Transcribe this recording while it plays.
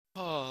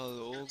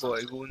各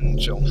位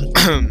觀眾，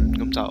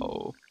咁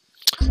就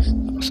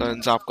上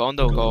集講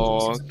到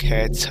個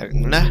劇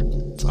情呢，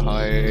就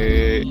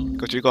係、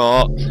個主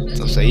角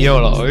就死咗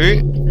個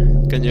女，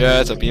跟住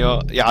呢就變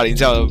咗20年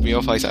之後就變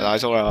咗廢柴大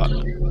叔啦。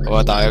好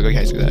啊，大概個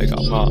劇情就係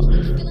咁啊。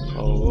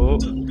好，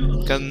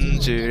跟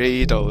住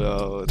呢度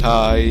就睇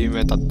下啲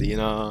咩特點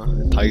啦，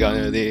睇緊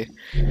嗰啲。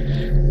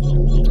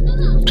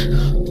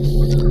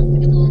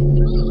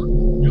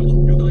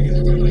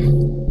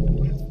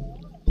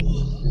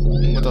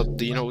特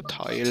點好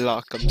睇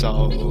啦，咁就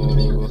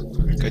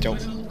繼續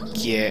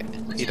嘅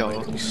呢度。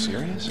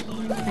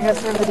I got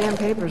served the damn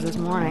papers this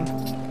morning.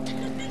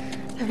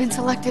 I've been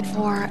selected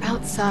for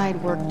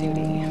outside work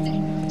duty.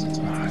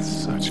 That's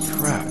such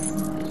crap.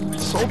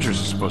 Soldiers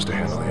are supposed to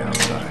handle the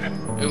outside.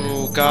 要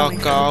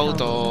交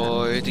代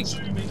啲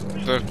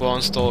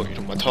background story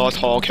同埋拖一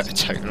拖劇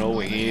情咯，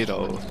會呢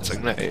度整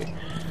理。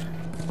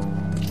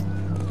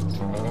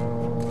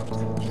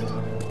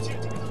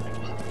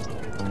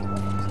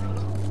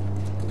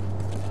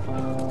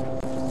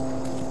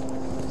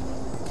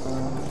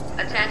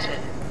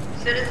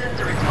即係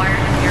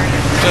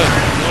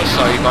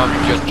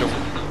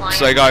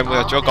世界末日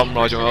咗咁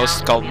耐，仲有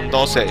咁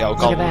多石油、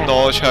咁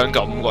多槍、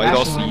咁鬼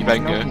多士兵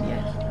嘅，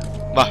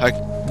唔係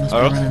係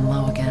咯。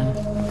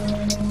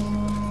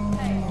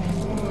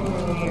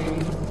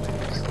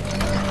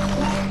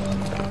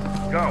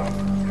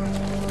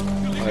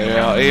係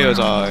啊，呢個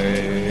就係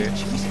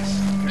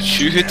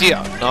處決啲人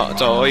啦，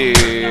就可以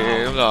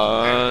咁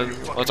樣，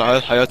我就喺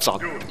睇一陣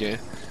嘅。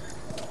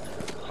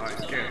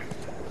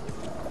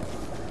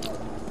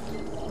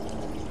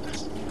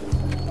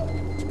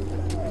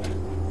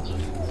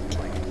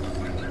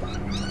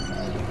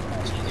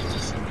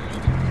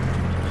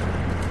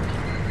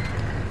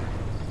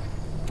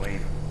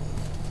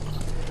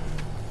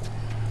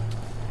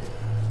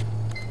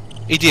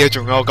呢啲嘢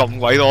仲有咁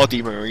鬼多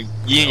店啊！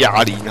已經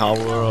20年後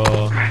噶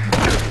咯。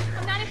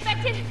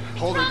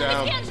Hold her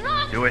down.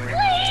 Do it.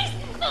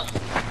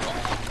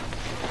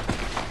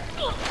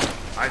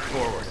 Eyes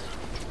forward.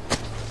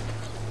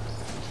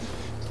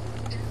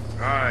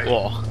 All right.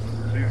 哇！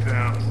 Sit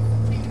down.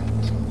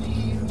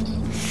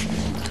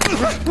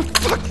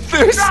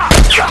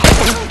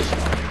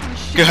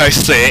 佢係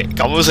射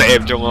咁都射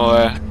唔中我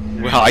嘅，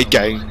會太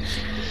勁。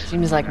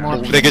Seems like more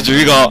無敵嘅主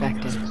角。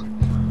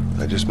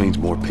 That just means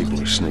more people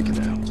are sneaking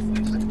out.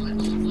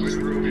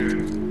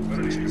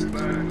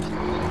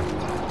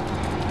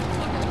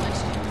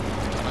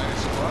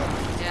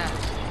 Yeah.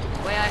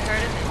 The way I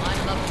heard it, they line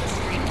them up in the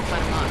street and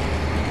cut them up.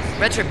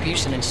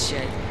 Retribution and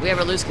shit. If we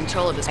ever lose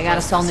control of this I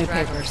gotta sell new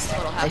papers.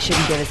 They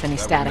shouldn't give us any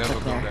static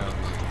up there.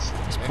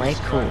 Just play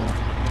it cool.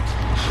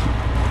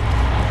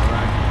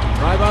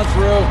 Drive on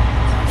through.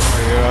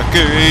 係啊，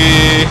跟住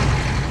啲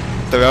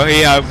隊友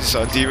起下唔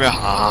想知咩，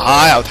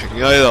下又停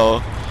咗喺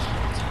度。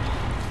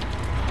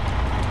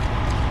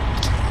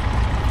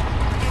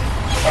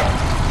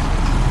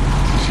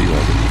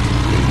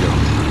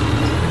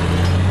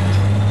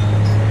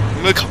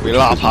 咁求其立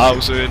下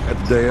就算。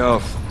Day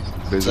off.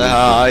 睇下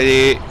呢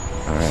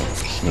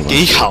啲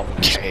幾求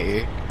其，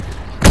一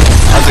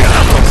直行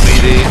動呢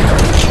啲。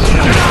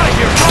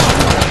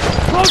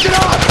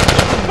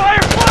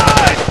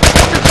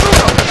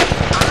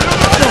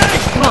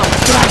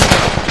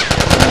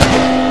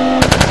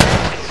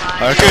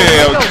係啊，跟住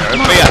又強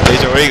逼人哋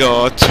做呢個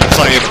全新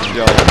嘅動作，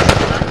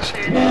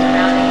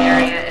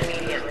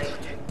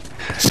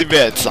先俾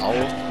人走，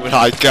會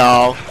太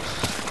膠。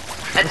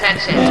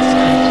 Attention,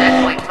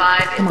 checkpoint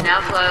 5 is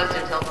now closed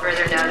until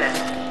further notice.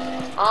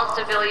 All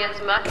civilians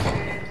must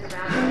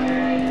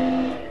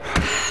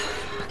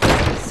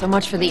So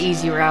much for the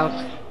easy route.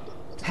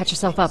 Patch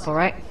yourself up, all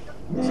right?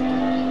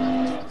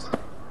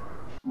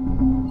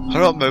 係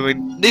咯，明明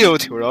呢度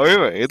條女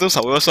明明都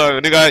受咗傷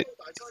嘅，點解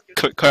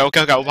佢有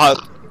9拍，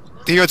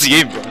點解自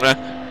己唔用咧？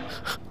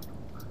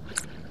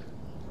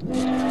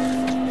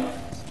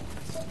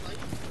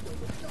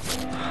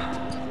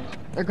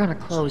 They're gonna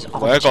close all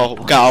為一個好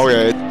膠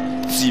嘅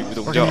治療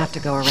動作，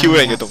挑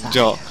人嘅動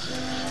作。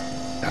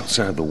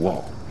Outside the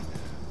wall.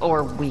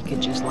 Or we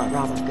could just let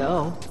Robert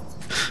go.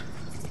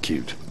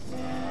 Cute.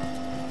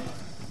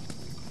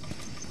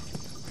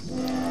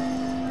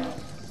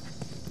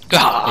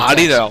 Ah,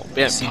 呢度又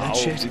俾人跑，唔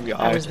知點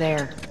I was 解。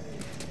 there.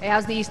 Hey,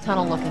 how's the east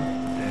tunnel looking?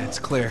 It's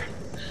clear.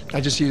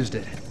 I just used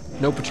it.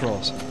 No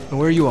patrols. And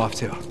where are you off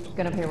to?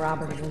 Gonna pay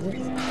Robert a visit?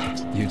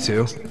 You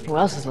too? Who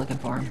else is looking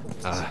for him?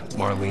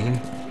 Marlene?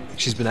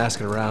 She's been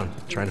asking around,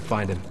 trying to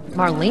find him.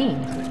 Marlene?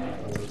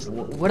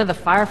 What do the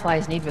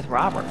Fireflies need with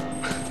Robert?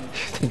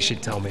 You think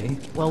she'd tell me?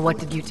 Well, what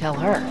did you tell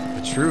her?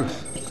 The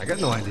truth. I got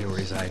no idea where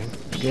he's hiding.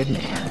 Good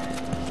man.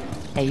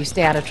 Hey, you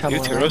stay out of trouble.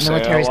 呢條 The 都成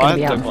日 military's 玩 gonna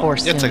be out in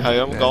force 一直 soon. 係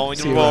咁講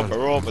See you around.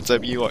 Robert 即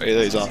係以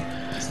為其實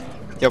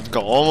又唔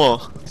講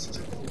喎。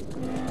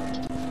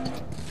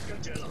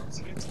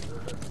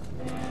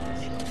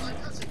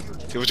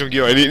我仲以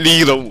為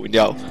呢度門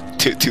有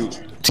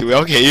條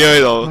友企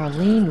喺度。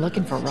 Marlene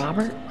looking for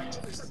Robert?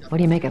 What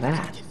do you make of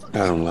that? I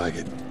don't like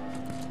it.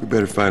 We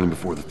better find him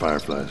before the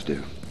Fireflies do.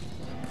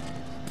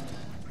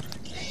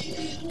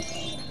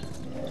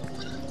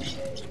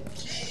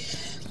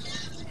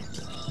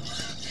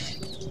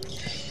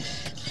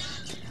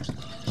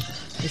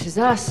 This is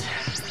us.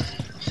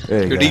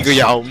 Hey, 佢呢個 guys.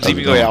 又唔知 How's it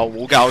邊個 going? 又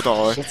冇交代。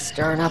 Shit's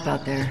stirring up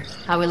out there.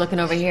 How we looking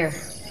over here?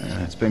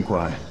 It's been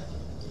quiet.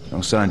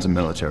 No signs of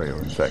military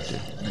or infected.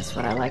 That's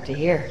what I like to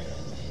hear.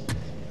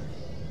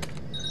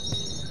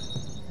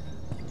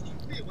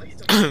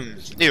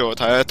 呢度我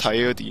睇一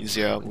睇個電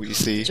視啊，唔好意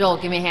思。呢 Joel,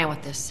 give me a hand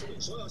with this.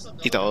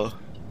 度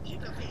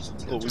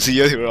無視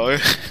咗條女，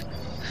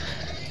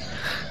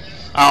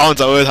啱啱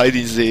走去睇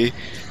電視。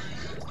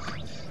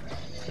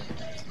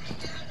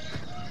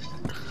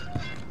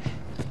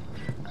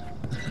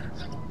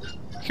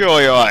跟住我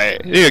以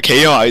為呢個企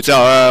咗埋之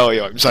後咧，我以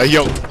為唔使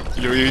喐，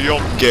又要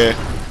喐嘅。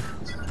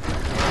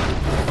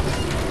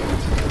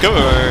咁咪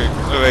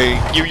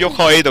要喐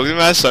開呢度啫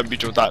咩？上邊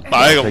仲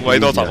擺咁鬼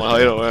多雜物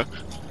喺度咧，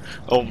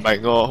我唔明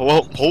喎，好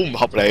唔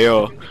合理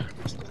喎。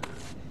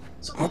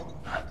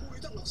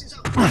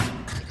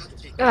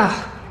Oh,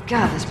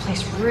 God, this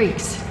place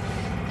reeks.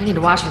 I need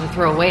to watch what I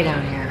throw away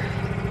down here.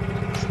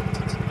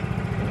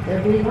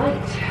 There be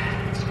light.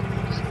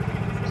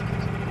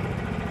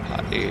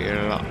 係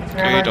啦，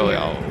呢度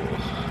有，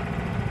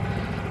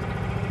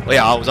我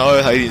又走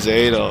去睇電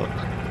視呢度。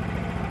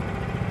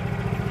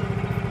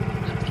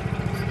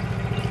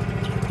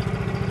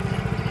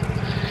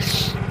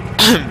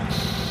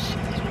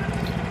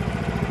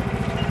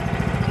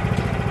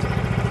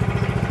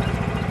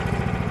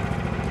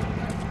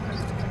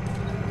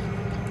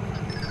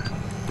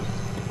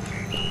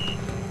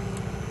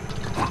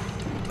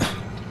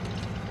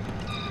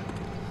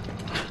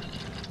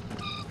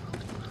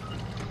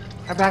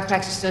Our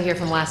backpacks are still here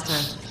from last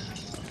time.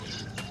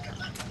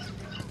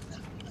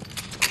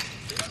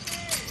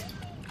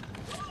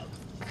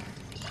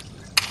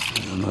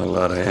 Not a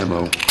lot of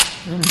ammo.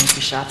 Make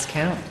your shots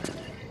count.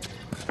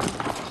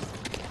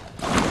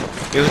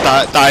 要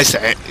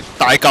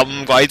帶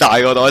咁鬼大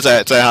個袋，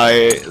淨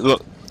係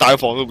戴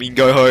防毒面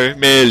具去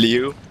咩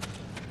料？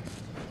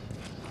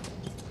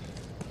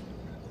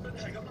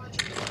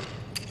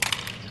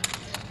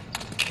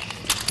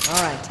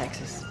 All right,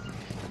 Texas.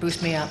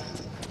 Boost me up.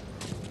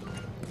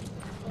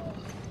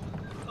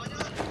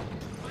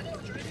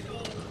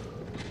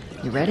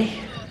 You ready?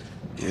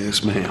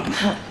 Yes, ma'am.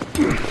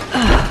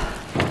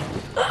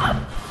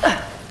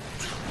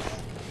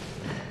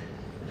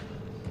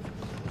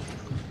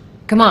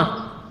 Come on.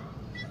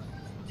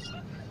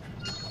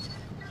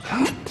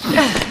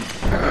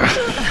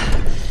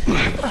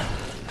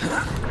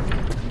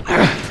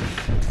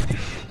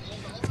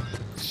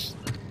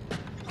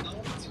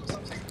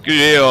 Good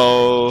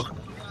deal.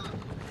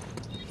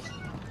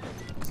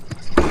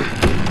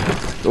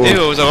 呢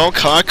度就咁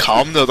冚一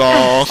冚就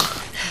當，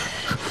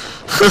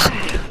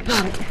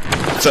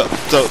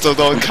就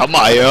當冚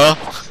埋咗，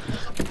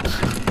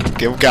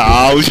有冇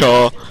搞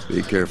錯？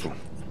 Be careful.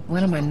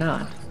 When am I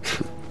not?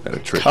 Had a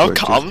trick 冚一 question.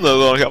 冚就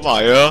當冚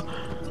埋咗。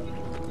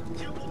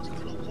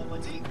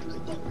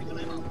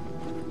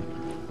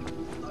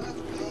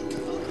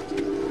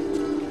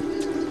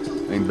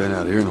Ain't been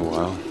out here in a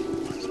while.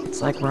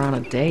 It's like we're on a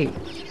date.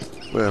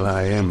 Well,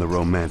 I am the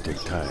romantic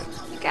type.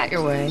 Got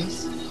your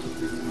ways.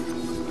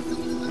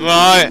 唔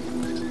係，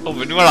我唔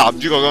明點解男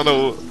主角講到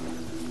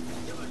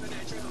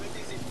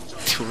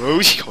條女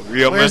好似佢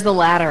咁 Where's 咧？ the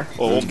ladder?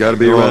 我 It's gotta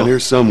be around here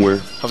somewhere.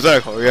 係咪真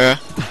係佢嘅？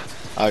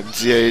係唔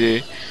知啊呢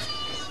啲。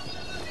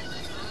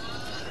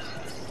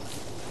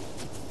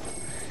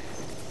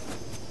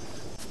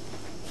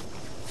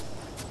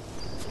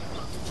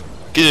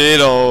跟住呢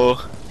度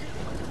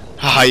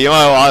係因為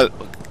話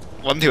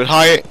揾條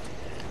梯，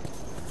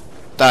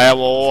但係有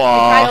冇 Right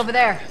話 over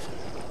there.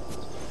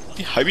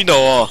 喺邊度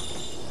喎？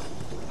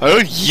係咯，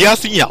而家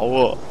先有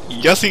喎，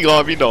而家先講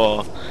喺邊度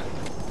喎？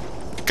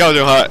交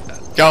仲係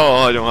交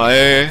我仲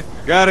喺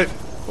Got it.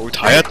 好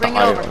睇一 Bring it 大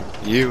over.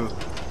 喎，妖！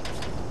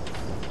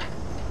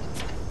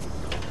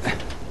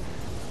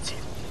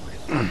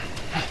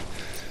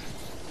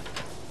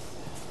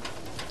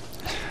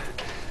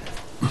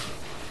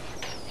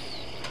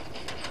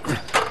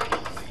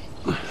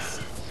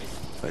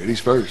 Ladies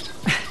first.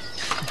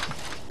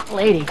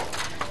 Lady,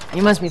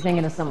 you must be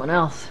thinking of someone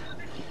else.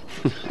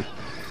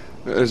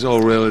 It's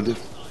all relative.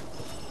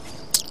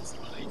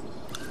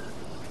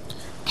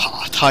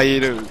 爬梯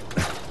都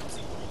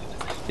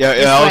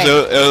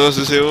有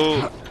少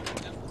少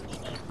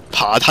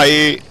爬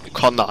梯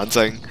困難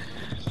症。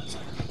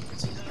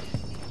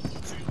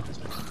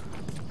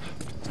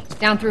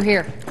 Down through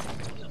here.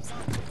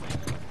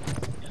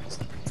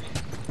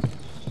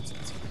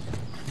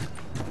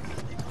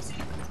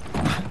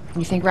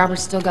 You think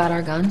Robert's still got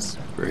our guns?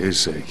 For his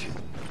sake.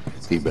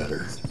 He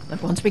better.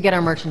 Look, once we get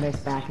our merchandise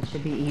back, it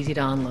should be easy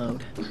to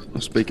unload.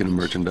 Well, speaking of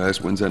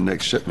merchandise, when's that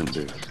next shipment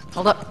due?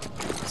 Hold up.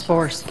 It's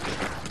Forrest.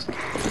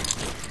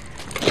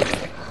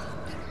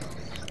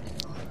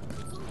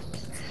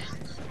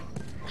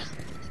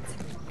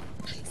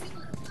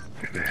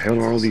 Where the hell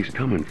are all these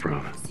coming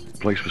from? The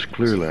place was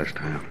clear last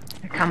time.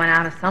 They're coming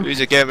out of 呢 something.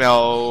 隻 game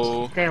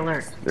又 Stay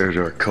alert. There's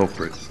our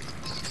culprit.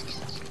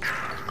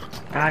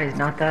 God, he's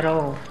not that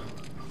old.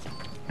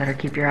 Better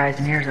keep your eyes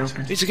and ears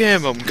open. 呢隻 game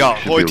又唔教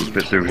人開電 Should be able to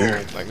fit through 筒喎，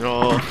 here. 唔明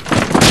咯。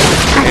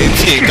你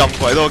之前咁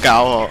鬼多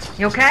教喎，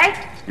 You okay?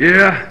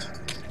 Yeah.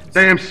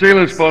 Damn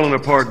ceiling's falling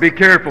apart. Be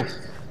careful.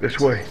 This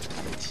way.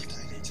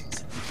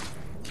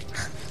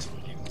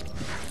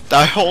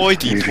 但係開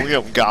電筒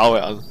又唔教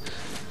人。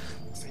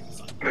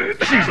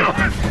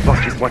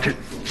Watch it, watch it.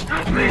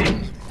 Not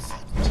me.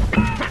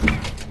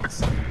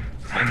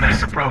 My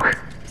mask broke.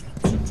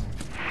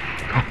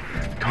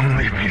 Don't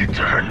leave me to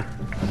turn.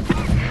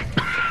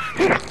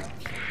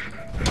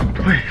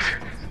 Please.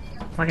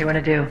 What do you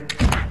want to do?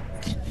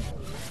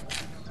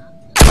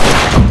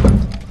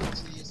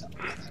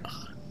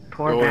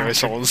 Poor 我係 bastard.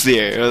 喪屍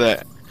嚟嗰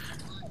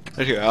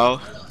隻，一條友。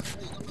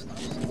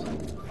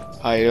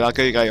係啦，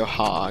跟住梗係要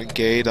行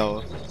嘅呢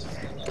度。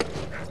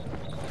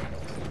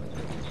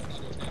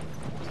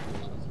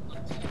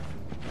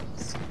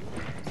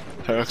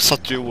係啦，塞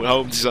住門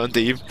口唔知想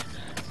點。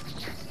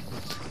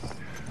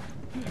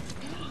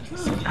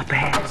Up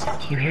ahead.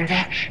 You hear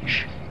that?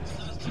 Shh.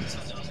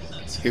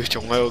 要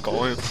仲喺度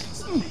講，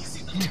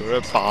條女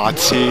白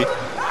痴。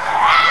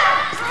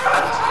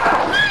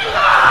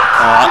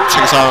啊！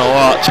青山佬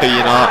啊，出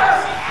現啦！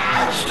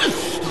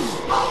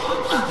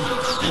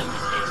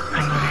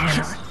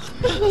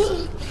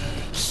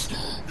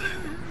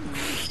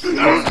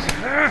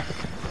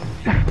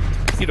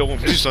呢度我唔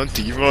知想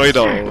點咯，呢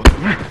度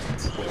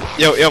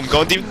又唔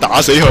講點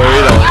打死佢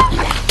呢度。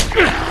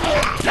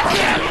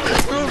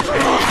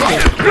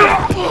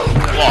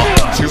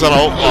哇！青山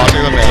佬，哇！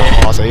青山命，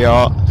哇死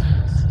咗！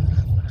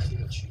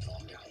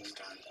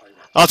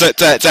啊！就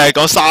係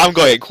講3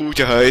個人箍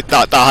住佢，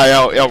但係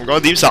又唔講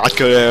點殺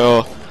佢哋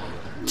喎，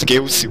真幾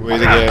好笑嘅呢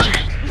隻 game。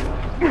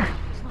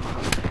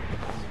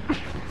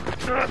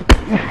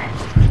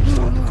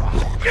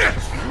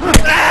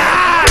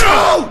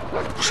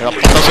係啦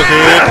，bắt得出血，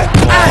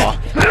哇！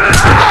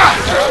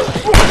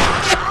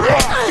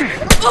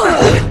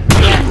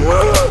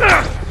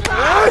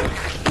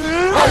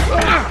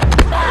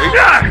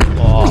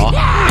哇！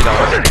呢度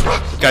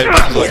繼續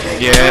嚟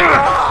嘢。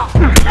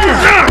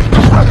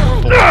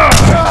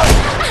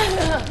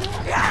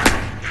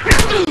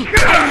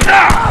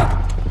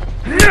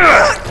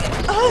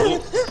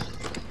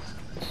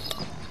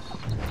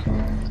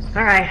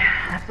All right,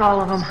 that's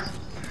all of them.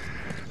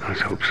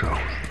 Let's hope so.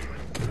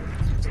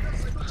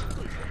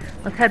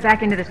 Let's head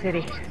back into the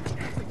city.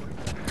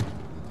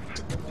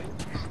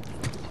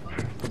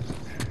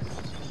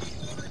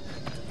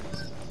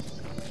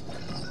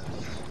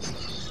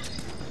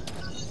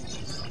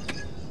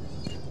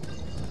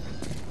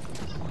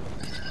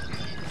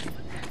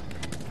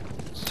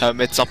睇下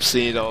咩執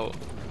先度，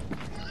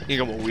呢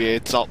個冇嘢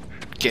執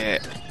嘅。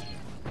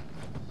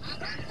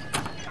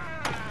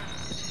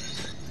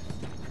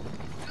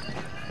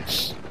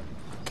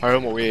係咯，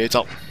冇嘢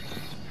執，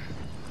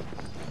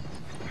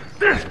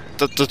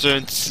得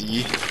張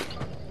紙。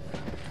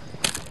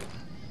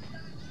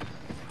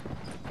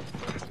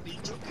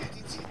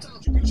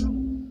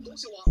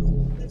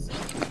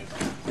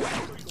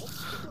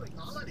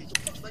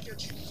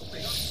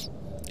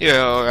又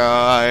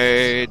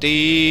係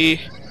啲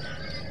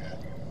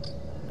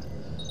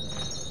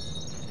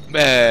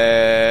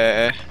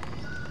咩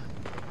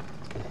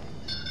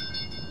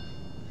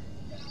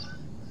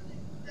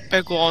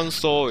background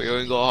story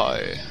應該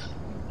係。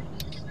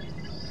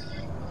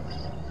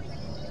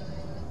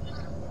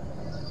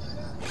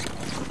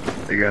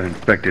They got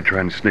infected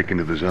trying to sneak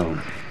into the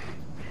zone.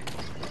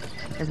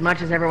 As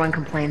much as everyone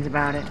complains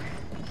about it,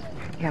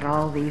 you got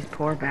all these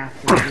poor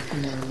bastards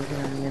sitting there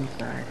living on the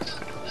inside.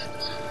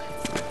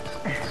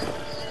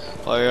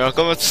 係啊，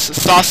咁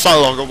塞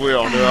落個背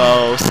囊度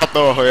又塞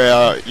到落去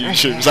啊，完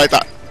全唔使打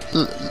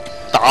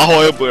開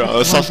個背囊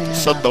度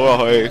塞到落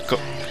去。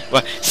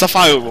喂，塞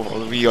翻個背囊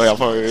度邊個入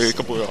去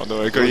個背囊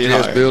度？居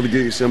然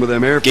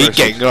係幾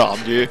勁㗎男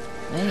主！ Hey,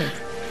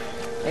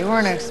 they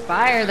weren't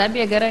expired. That'd be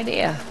a good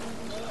idea.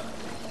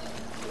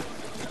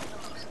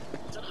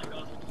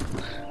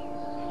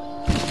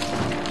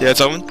 其實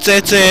就咁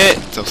遮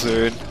就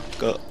算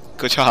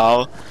個出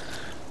口，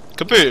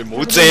咁不如唔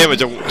好遮咪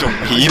仲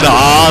顯眼。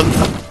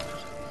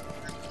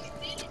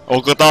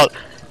我覺得。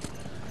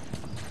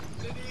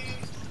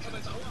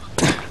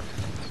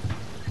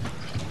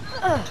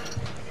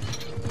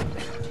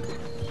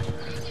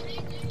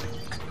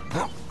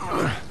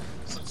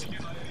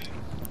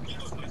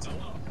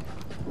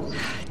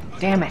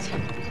Damn it.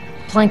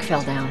 Plank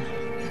fell down.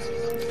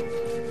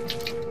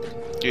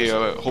 跟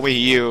住好明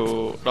顯要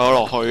攞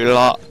落去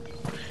啦。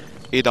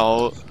呢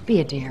度 Be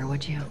a dear,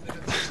 would you?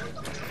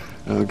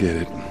 I'll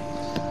get it.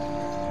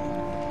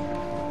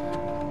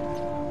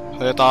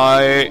 係啊，但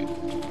係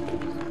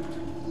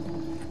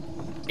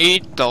呢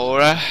度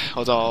咧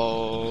我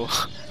就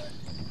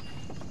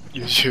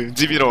完全唔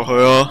知邊度去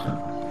咯。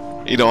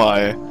呢度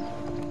係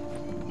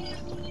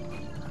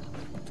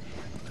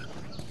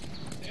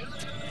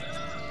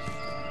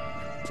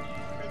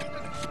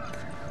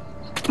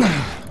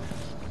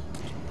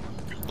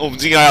我唔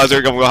知點解有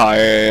種感覺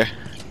係。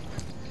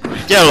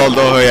一落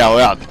到去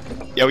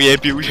有嘢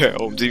飆出嚟，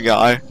我唔知點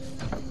解。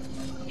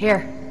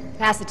Here,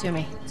 pass it to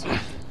me.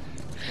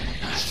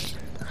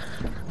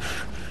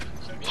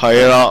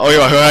 係啦，我以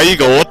為佢喺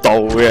嗰度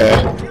嘅，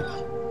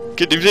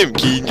佢點知唔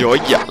見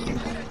咗人？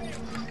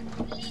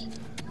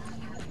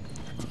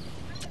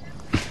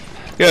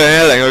跟住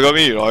咧，另外嗰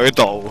邊原來喺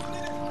度，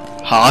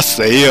嚇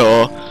死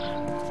我！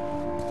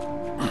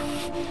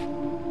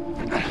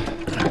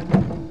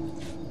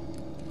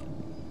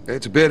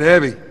 It's a bit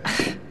heavy.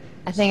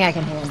 I think I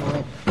can handle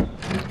it.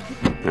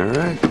 All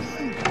right.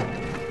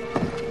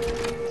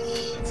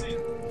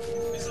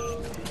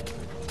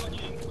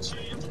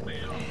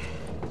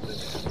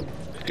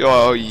 跟住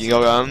我研究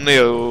緊呢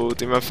度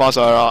點樣花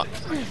上去啦。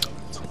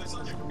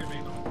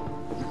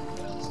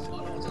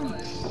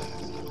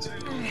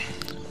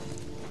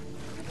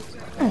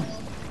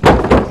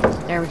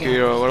 There we 叫 go.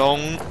 做個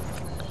窿，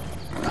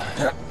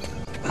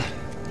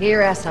 Get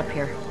your ass up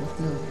here. Let's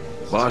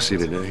move. Bossy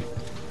today.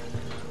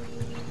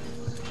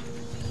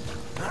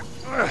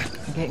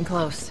 I'm getting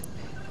close.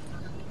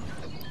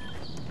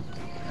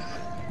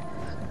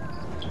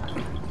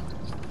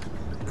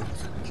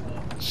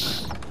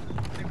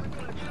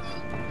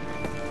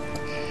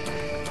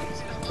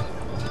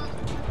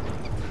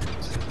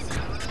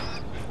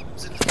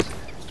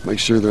 Make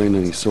sure there ain't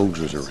any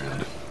soldiers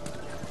around.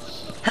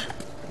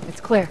 It's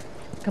clear.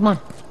 Come on.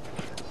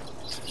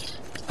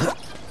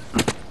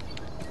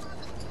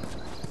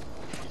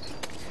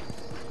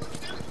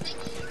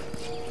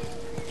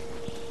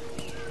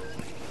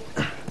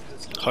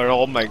 係咯，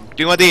我明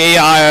點解啲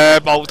AI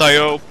踎低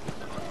都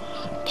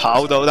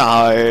跑到，但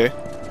係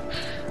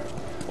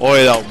我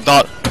哋就唔得，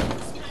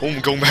好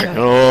唔公平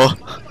咯。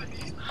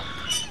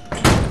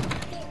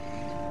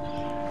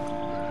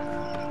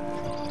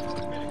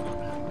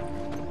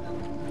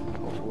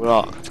好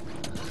啦，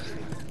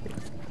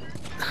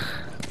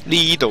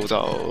呢度就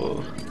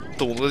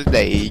到咗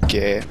你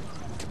嘅。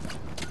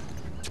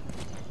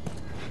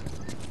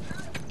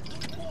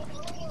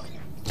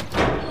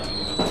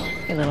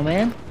 Hey, little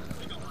man.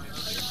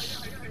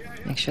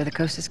 Make sure the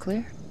coast is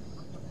clear.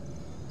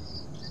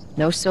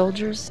 No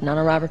soldiers, none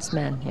of Robert's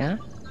men, yeah?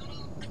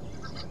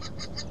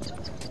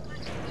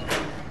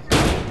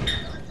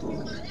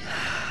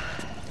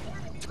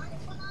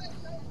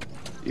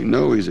 You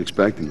know he's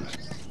expecting us.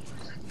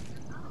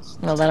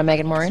 Well, that'll make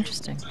it more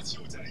interesting.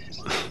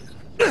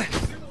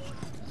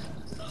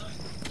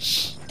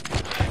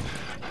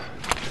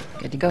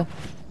 Good to go.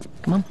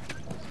 Come on.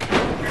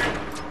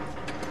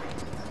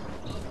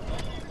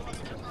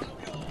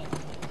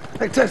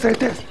 Hey, Tess, hey,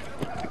 Tess.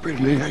 Hey,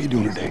 pretty lady, how you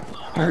doing today?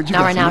 I heard you Not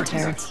got right some now,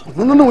 merchandise. Terrence.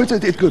 No,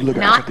 it's good. Look, I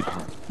Not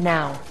got the...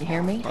 now. You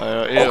hear me? 係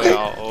啊，呢度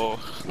有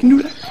You can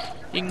do that?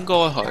 應該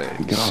係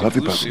少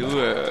少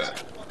嘅，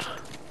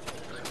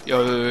有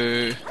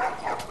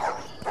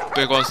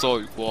悲觀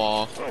疏語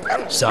啩。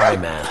 Sorry,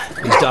 man.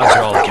 These dogs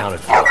are all accounted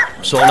for.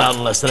 Sold out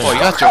in less than 我 an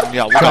而家 hour. 仲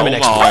有 Try 狗 me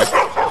next 賣 week.。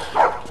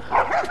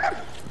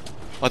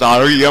我大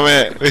佬而家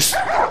咩時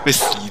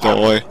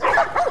代？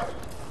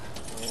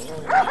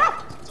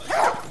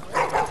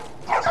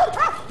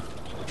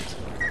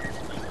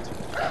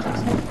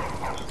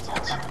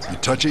 You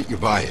touch it, you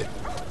buy it.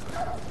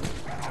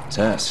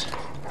 Tess,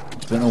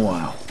 it's been a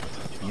while.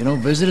 You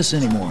don't visit us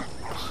anymore.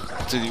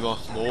 即係點啊？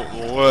冇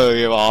啦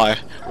嘅話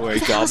會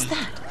係咁。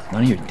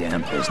 None of your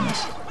damn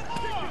business.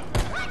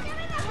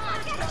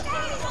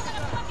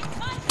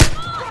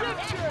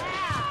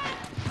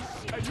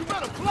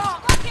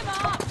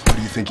 Where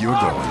do you think you're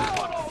going?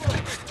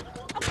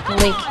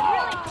 Malik,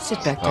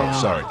 sit back down.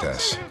 Oh, sorry,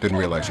 Tess. Didn't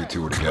realize you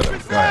two were together.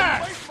 Go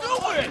ahead.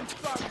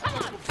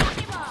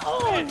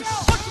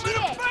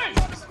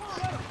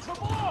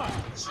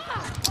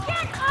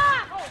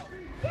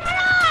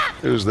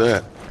 Who's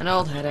that? An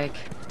old headache.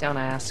 Don't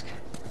ask.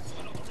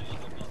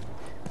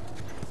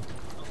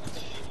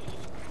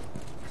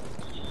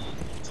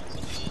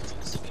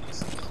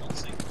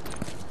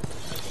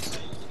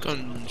跟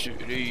住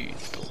呢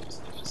度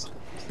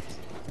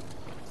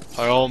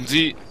係啊，我唔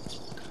知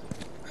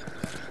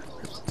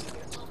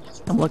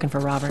I'm looking for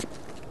Robert.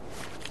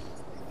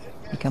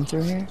 You come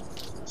through here?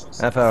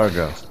 Half hour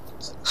ago.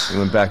 He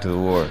went back to the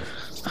ward.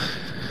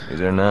 He's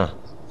there now.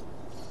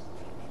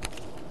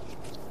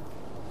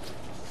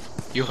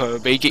 要佢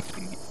俾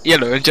一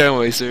兩張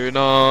咪算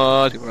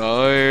咯，條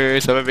女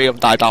使乜俾咁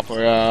大沓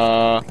佢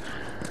啊？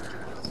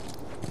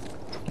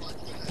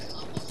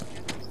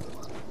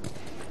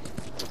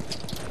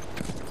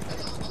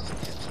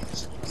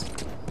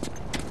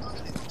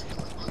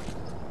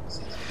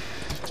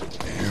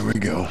 Here we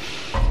go.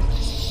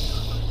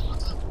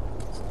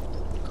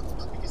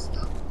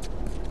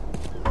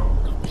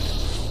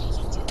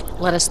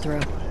 Let us through.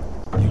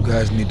 You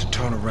guys need to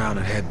turn around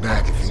and head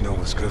back if you know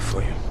what's good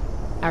for you.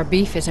 Our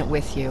beef isn't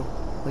with you.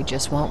 We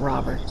just want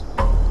Robert.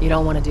 You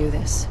don't want to do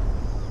this.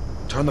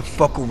 Turn the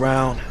fuck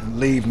around and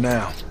leave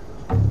now.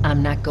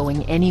 I'm not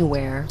going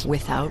anywhere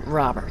without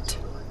Robert.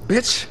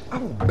 Bitch, I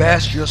will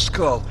bash your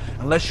skull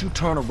unless you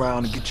turn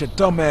around and get your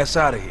dumb ass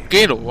out of here.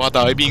 基奴啊，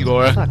但係邊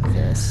個咧？ Fuck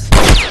this.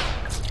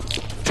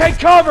 Take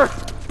cover!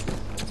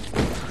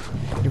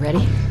 You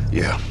ready?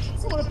 Yeah.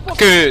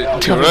 跟住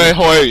條女開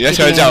完一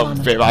槍之後，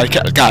肥埋隔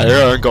離嗰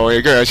兩個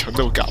嘅，跟住蠢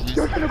到咁。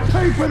 You're gonna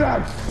pay for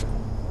that!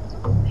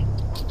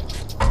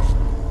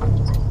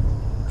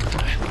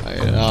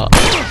 係啦，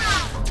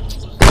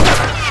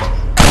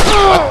屈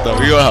到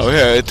呢個頭，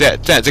即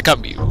係即刻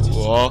瞄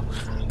我。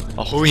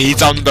好以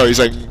針對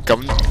性咁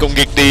攻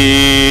擊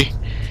啲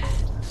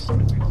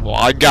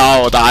玩家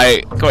喎，但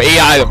係個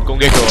AI 就唔攻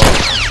擊嘅喎。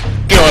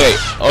跟住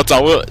我走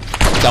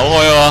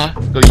開啊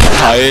個掩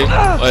體，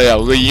我哋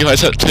由個掩體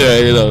出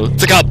嚟度，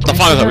即刻揼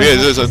翻個頭俾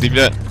人，想點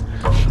啫？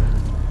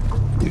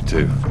 You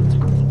too.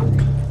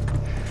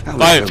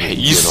 班人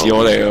鄙視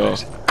我哋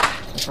喎。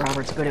 If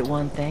Robert's good at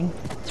one thing,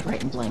 it's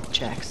writing blank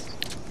checks.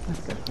 Let's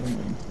go through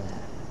into that.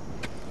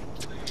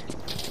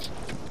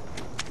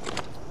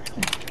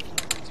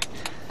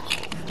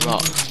 啊！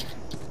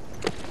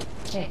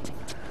 Hey,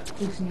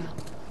 loosen up.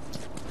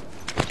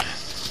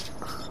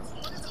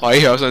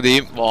 喂，有想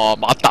點？哇！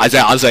擘大隻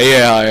眼死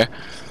嘅係，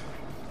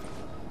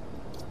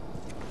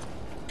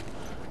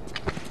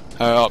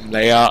係啊，唔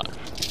理啊，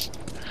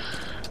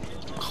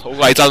好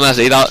鬼真啊，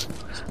死得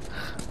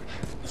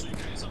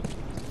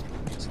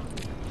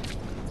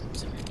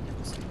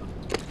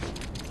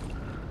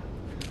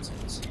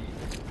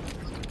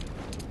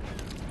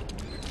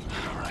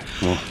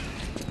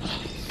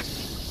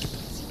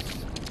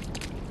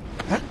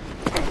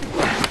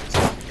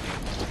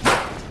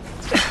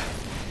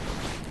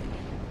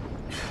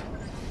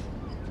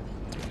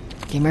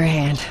！Give me your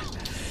hand.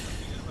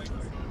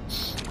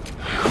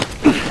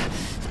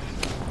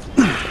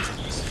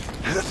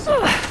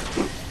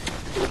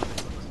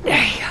 There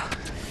you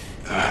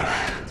go.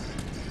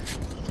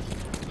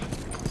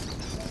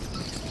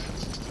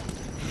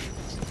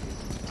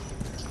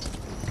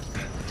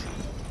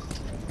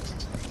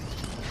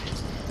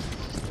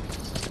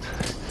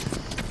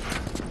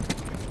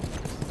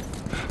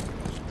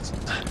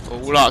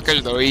好啦，跟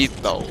住到呢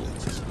度。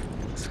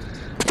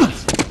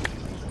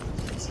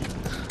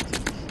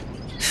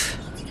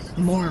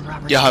 More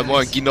Robert. 又係冇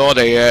人見到我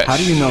哋嘅， How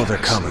do you know they're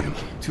coming?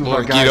 Two of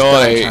冇 our 人 guys 見到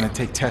我 died 哋 trying to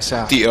take Tess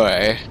out. 跌落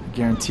嚟。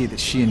 Guarantee that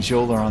she and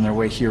Joel are on their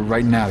way here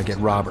right now to get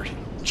Robert.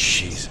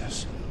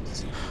 Jesus.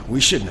 We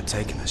shouldn't have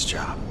taken this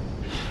job.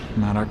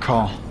 Not our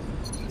call.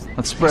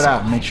 Let's spread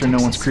out and make sure no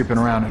one's creeping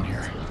around in here.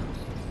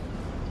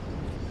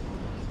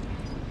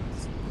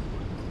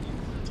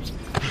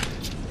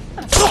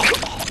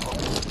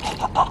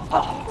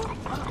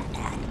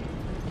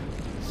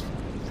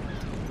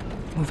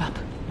 Move up.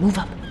 Move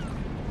up.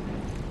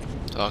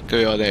 啊，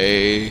跟住我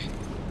哋，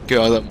跟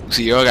住我就無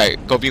視咗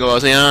嗰邊嗰個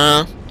先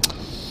啦，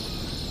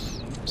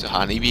就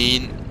行呢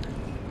邊，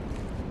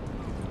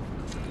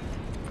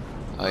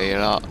係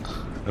啦。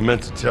 I meant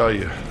to tell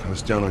you, I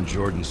was down on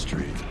Jordan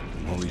Street.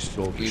 All these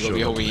soldiers 呢 showed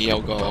邊 up 後面 with 有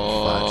about 個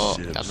 5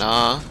 人 civs,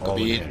 啦，嗰 all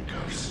in 邊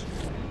handcuffs.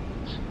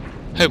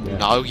 喺門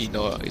口都見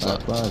到啊，其實。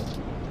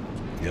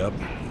 Yep.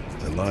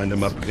 They lined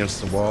them up against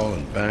the wall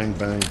and bang,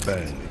 bang,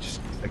 bang. They just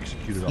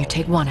executed all You of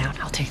take them. one out,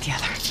 I'll take the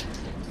other.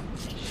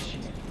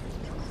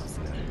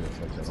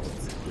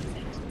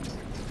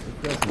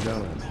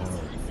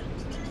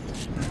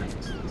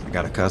 I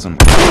got a cousin.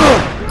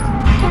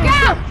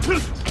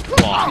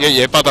 哇！一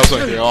嘢北斗上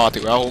條啊，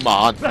條友好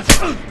慢。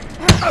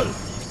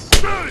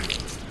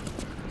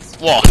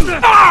哇！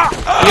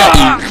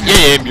一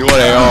嘢秒我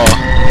哋喎，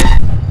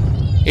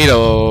呢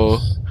度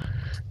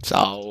就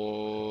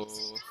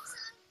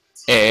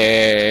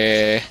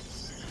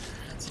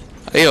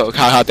呢度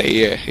卡卡地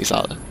嘅，其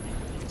實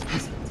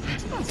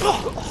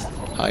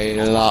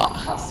係啦，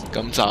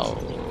咁就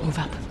Move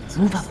up.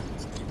 Move up.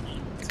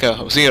 繼續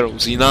頭先嘅路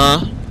線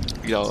啦，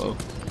就。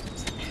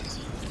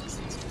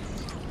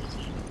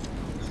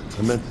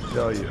 I meant to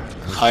tell you.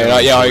 係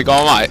啦，又係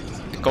講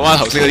翻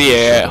頭先嗰啲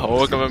嘢，好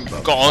咁樣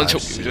光速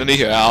瞄咗呢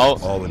條友，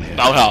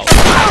爆頭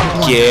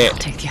嘅，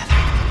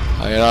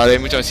係啦，你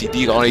唔好再遲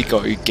啲講呢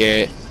句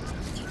嘅，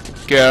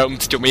跟住唔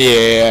知做乜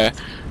嘢嘅，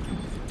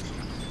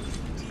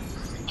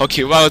我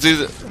撬翻嗰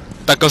支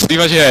突個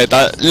Steve 出嚟，等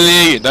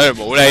呢完等佢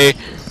冇呢，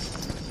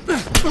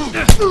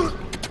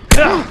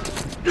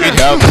呢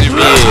條友唔知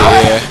咩嘢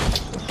嘅，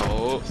好。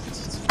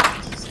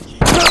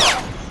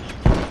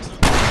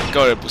 跟住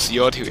我哋試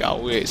咗條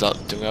友嘅，其實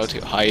仲有條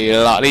係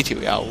啦，呢條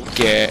友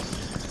嘅。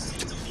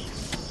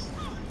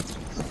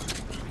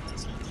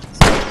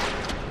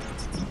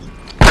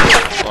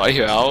哇！呢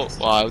條友，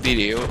哇有啲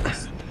料。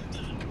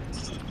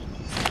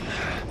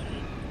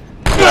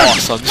哇！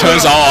神槍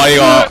手啊呢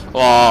個，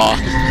哇！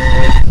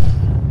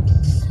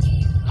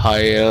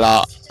係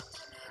啦。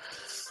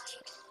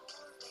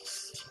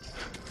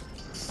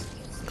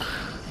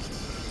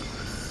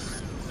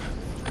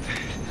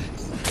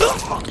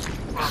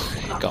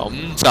咁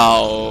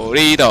就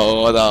呢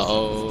度我就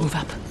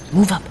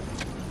Move up.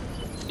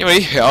 因為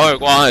呢條友嘅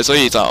關係，所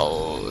以就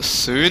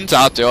選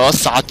擇咗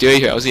殺咗呢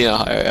條友先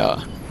啊，係啊，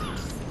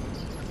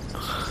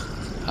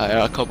係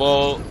啊，確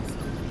保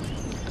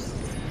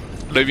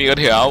裏面嗰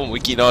條友唔會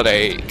見到我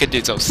哋，跟住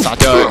就殺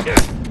咗佢，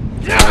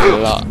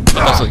係啦，不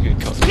得信源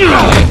球，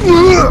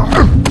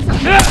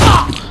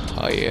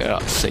係啦，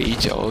死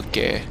咗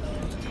嘅，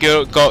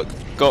叫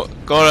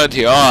嗰兩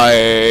條友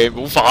係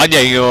冇反應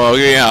嘅喎，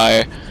居然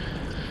係。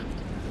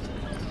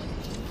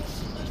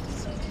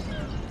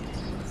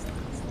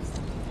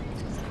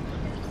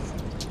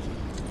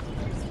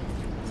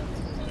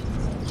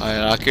 係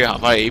啦，跟住行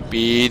返嚟呢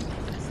邊。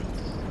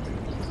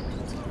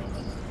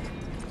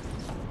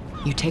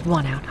You take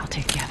one out, I'll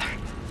take the other.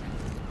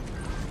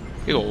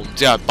 個我唔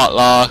知係筆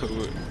啦，佢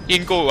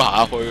應該會行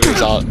下去其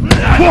實。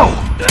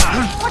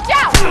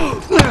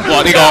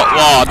哇！呢個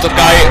哇執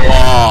雞哇！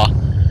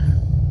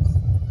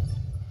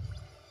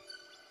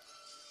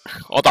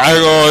我打佢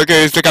個，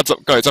跟住即刻執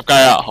過嚟執雞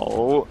啦，好。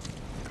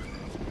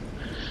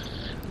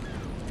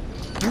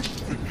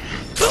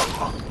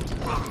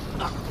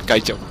繼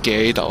續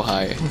嘅呢度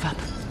係。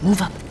Move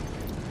up.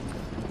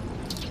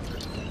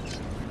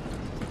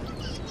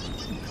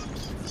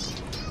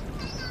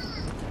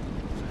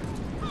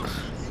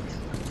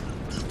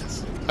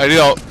 喺呢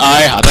度，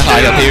唉，行得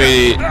太入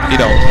添，呢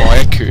度我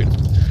一拳。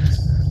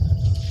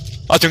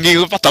啊，仲見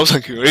到北斗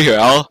神拳呢條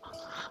友。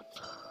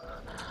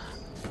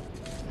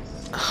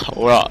好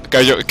啦，繼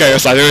續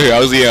殺咗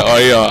條友先啊！我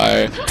呢度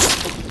係。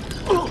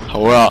好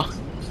啦。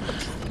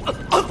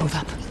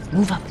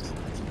Move up.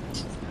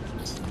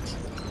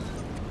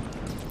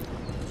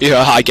 呢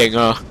條太勁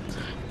啦！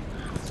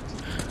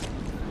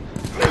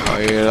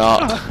係啦，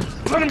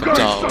咁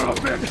就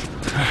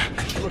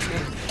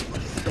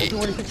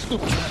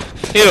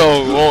呢度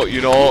我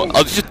原來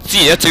我之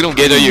前一直都唔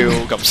記得要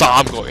撳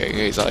3個型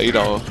嘅，其實呢度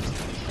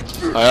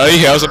係啊，呢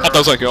條有北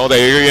斗神拳，我哋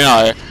居然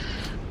係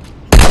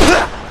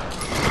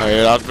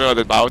係啦，俾我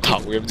哋爆頭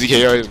嘅，唔知企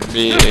咗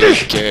咩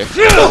嘅。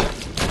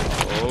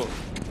好，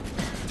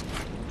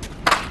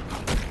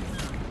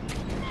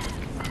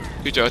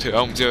跟住仲有條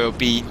友唔知去到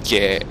邊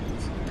嘅。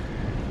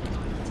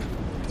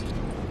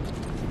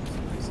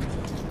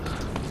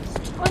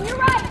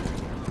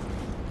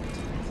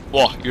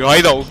哇！原來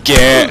喺度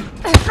嘅，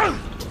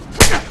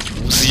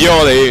唔屎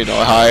我哋原來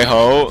係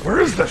好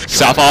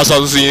殺花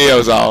生先呢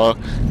度就，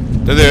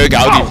等你去搞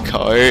掂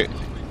佢。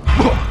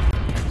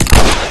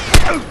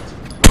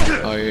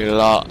係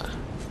啦。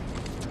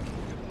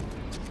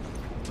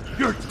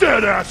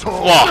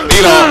哇！呢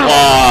個哇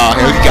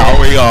有啲搞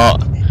呢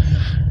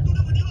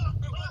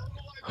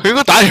個，佢應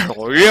該打條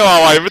女啊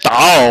嘛，為乜打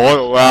我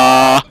度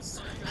啊？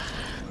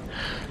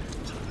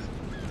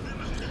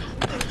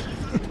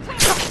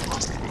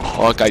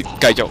我繼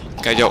續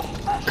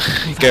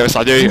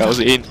殺咗呢條友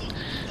先。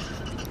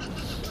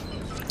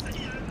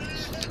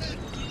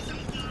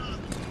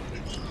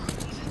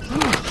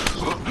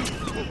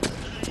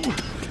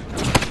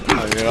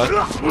係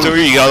啦，終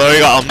於研究到呢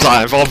個暗殺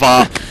人方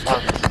法。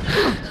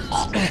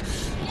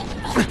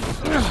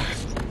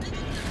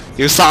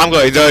要3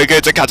個人之後，跟住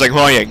即刻正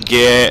方形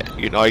嘅，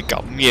原來係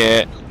咁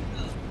嘅。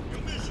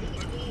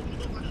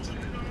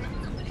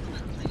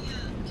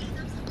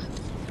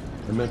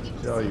I meant to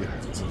tell you, I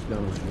was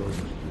down on Georgia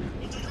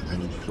Street, and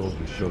these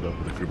soldiers showed up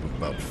with a group of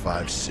about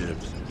 5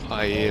 civs.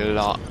 係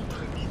啦。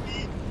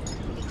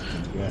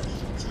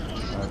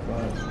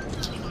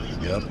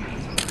Yep.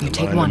 You They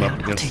take lined one them out, up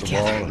I'll against take the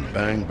the wall other. and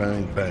bang,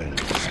 bang, bang.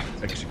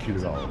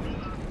 Executed all of them.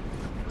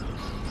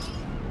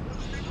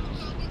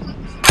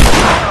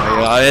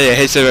 係啦，一嘢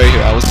hit 死佢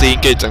條友先，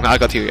跟住剩翻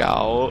嗰條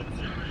友，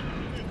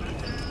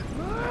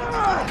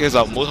跟住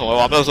就唔好同佢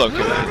玩北斗神拳，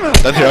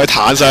等條友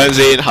彈傷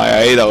先，係啊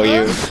呢度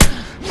要。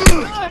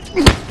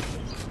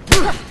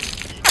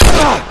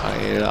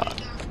係啦，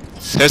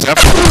佢成日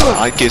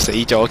彈叫死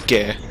咗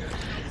嘅，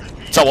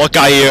執我雞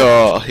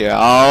喎條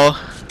友，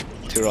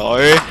條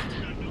女。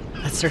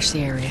Let's search the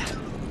area.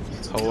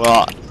 好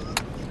啦，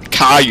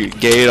卡完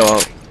機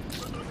咯，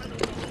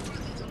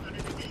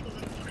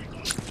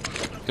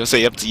有4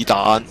粒子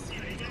彈。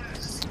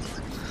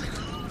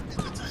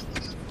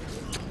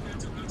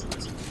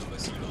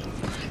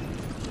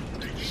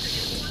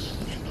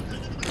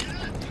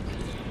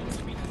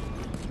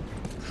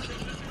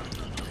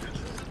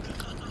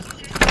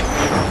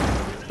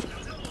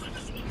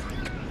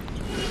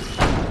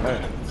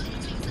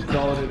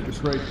Consolidated the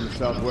crates in the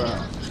south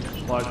warehouse.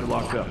 Supplies are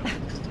locked up.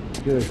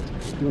 Good.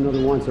 Do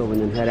another once over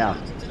and then head out.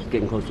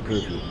 Getting close to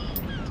curfew.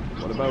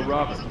 What about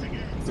Robert?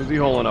 Who's he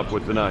holing up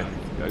with tonight?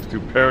 Guy's too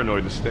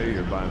paranoid to stay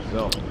here by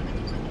himself.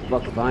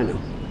 Luck if I know.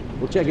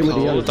 We'll check in with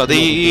the 好， others. 等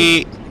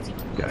啲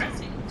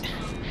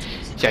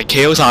人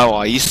企好晒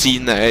位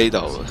先啊！喺呢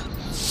度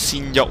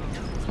先喐，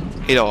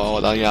呢度啊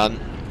我等緊。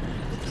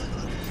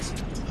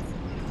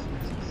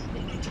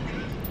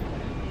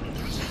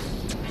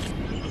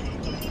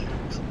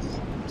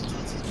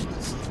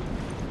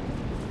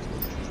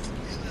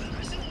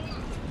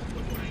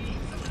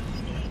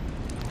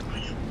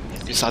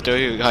要殺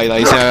咗條契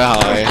弟先啊，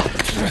係。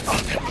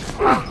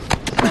係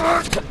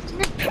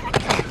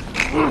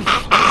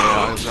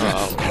啊，咁就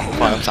好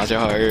快咁殺咗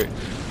佢，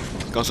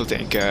光叔隻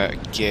腳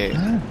嘅。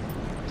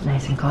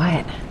Nice and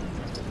quiet.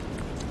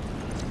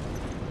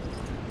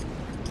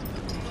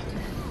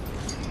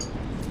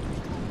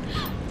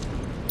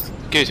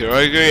 跟住條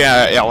女居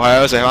然又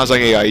係食花生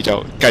嘅，繼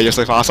續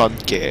食花生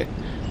嘅。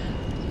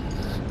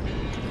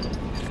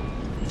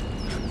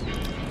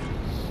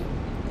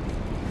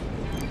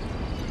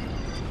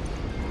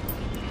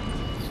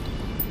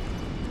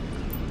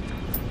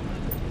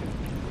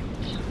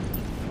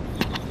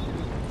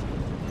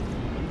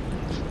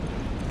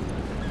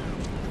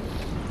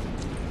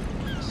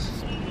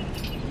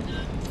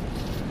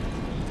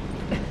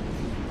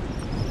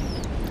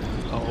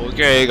跟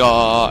住呢個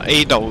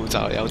A 度就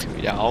有條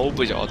友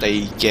背住我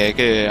哋嘅，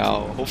跟住又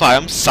好快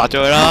咁殺咗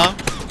佢啦。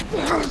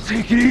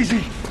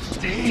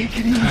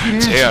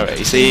扯入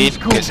嚟先，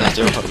跟住殺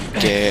咗佢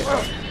嘅。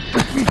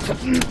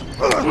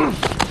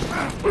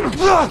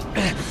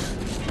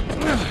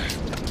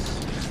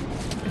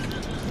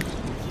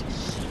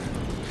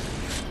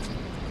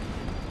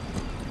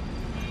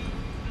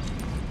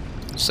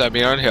上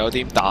面嗰條友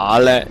點打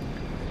咧？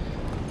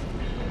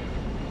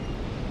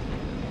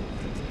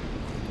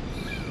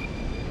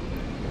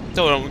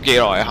都諗幾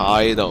耐下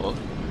呢度。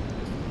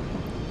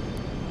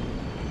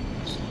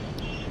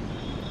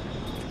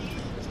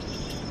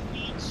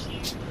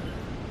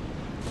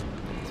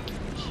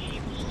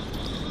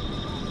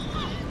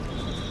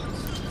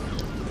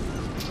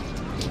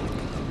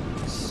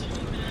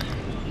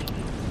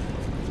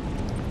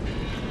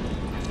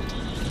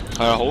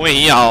係啊，好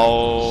明顯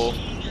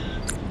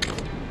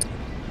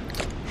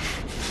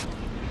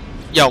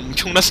又唔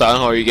衝得上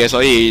去嘅，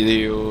所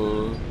以要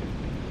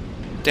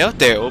掉一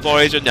掉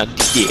玻璃樽引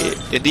啲嘢，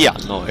引啲人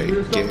落去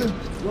嘅。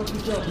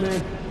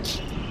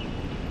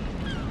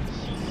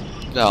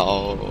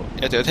就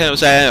一定要聽到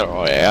聲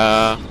落嚟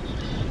啊！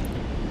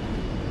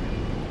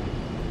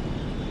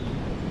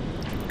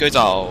跟住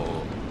就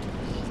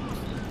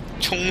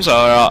衝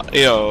上去啦！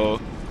呢度。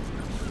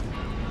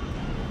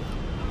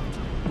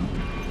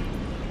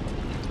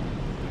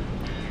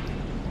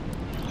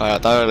係啊，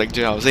等佢擰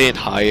轉頭先，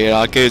係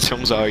啦，跟住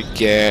衝上去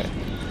嘅。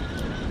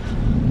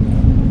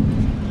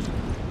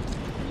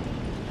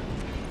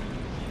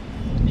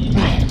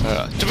係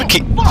啦，做咩擰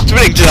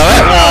轉頭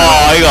咧？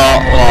哇！呢個，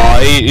哇！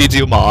呢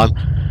招猛。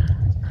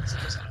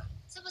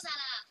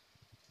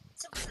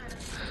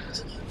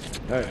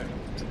係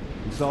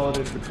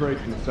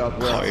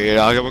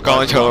啦，咁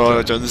剛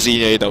錯準先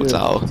嘅呢度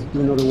走。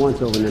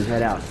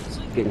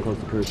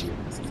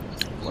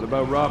What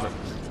about Robert?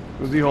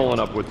 Who's he holing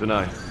up with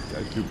tonight?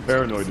 Guy's too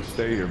paranoid to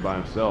stay here by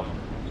himself.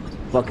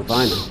 Fuck if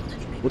I know.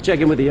 We'll check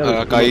in with the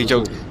others. 繼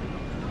續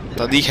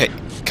等啲契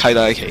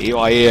弟企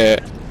位嘅。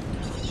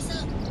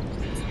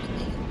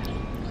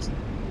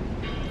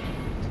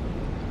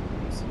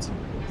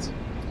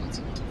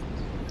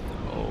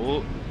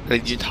好，擰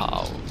轉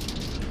頭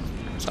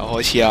就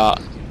開始啦。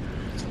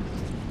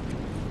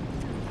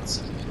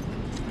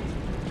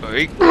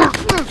佢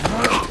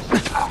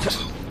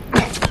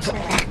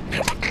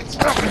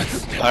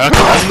係啊，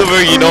咁都俾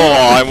佢見到我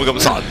啊！有冇咁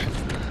神？玩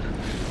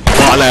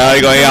嚟啊！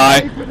呢個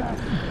AI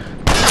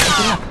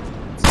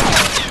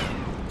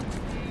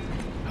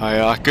係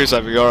啊，跟住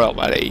上面嗰個落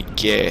埋嚟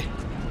嘅，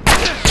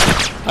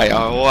係啊，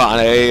好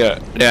眼你嘅呢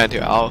兩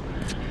條友。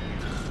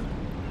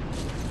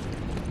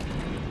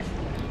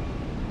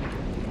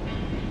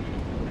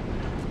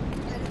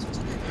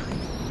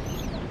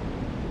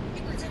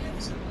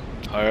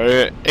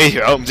係呢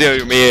條友唔知佢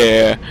做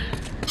咩嘢，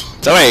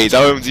走嚟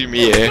走去唔知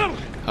咩嘢，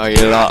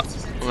係啦。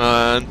咁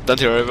樣等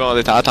條女俾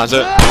我哋彈一彈出。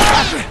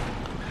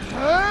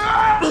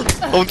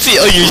我唔知，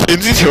我完全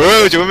唔知條女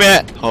喺度做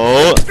咩。好。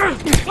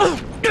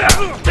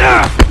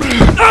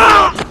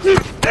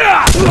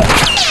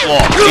哇！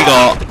呢個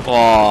哇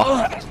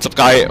執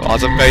雞，哇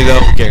執雞都好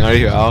勁啊！呢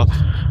條友。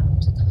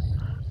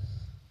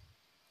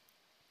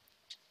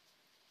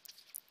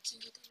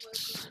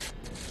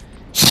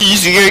黐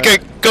線嘅，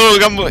嗰度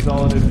根本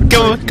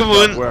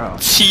黐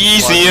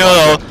線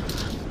嗰度。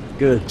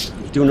Good.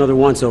 Do another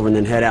once over and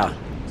then head out.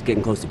 It's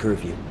getting close to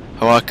curfew.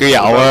 係嘛？佢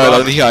有啊，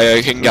等啲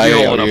係傾偈又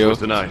要。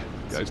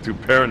Guy's too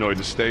paranoid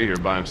to stay here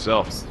by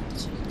himself.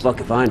 Fuck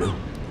if I know.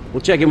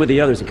 We'll check in with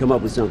the others and come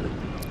up with something.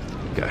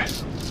 Okay.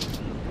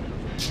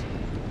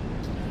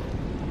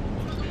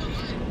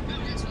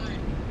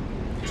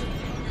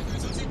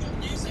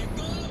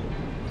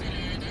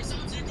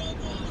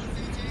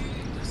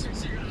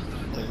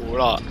 好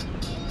啦，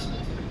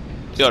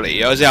之後嚟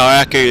咗之後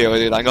咧，跟住我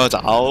哋等嗰個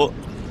走，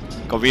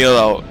嗰邊嗰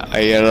度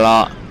係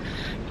啦，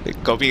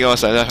嗰邊嗰個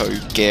上得去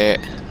嘅，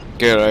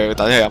跟住我哋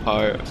等佢入去，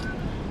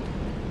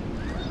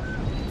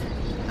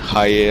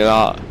係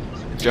啦，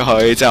入咗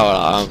去之後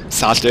啦，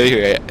殺咗呢條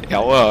嘢，由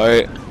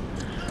佢。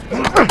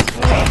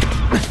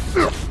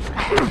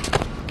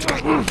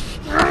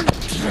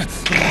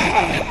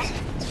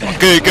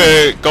跟住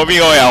嗰邊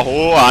嗰個又好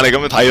眼力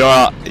咁就睇咗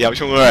啦，又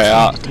衝咗嚟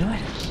啦。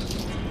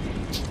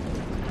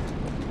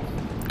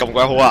咁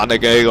鬼好眼力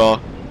嘅呢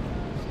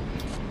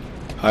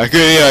個，係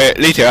跟住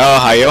呢條友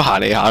係咁行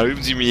嚟行去都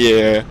唔知咩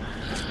嘢。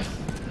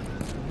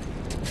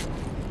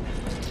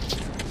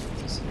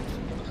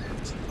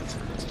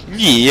咁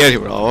易啊條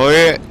女，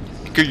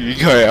跟住遠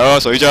距離嗰個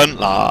水樽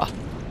嗱，要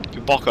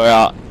搏佢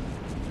啊！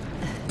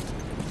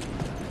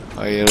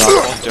係啦，搏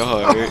咗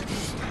佢，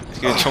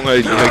跟住衝去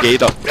連佢幾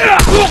度，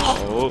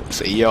好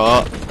死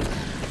咗。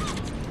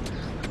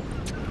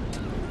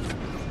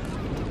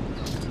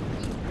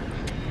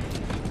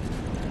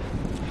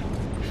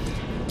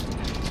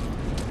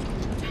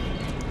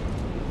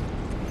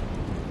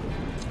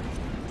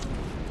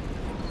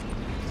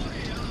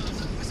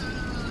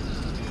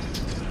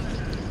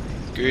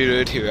跟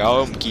住條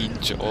友唔見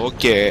咗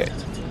嘅，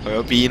去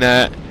咗邊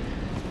呢？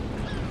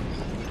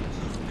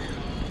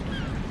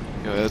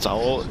又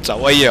走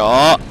位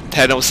咗，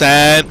聽到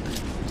聲，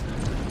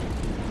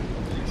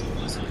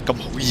咁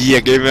好意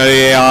嘅咩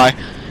啲 AI？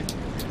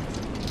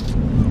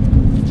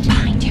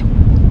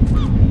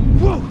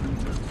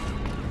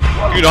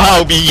 原來喺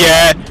後邊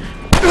嘅，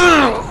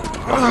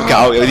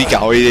有啲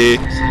搞呢啲。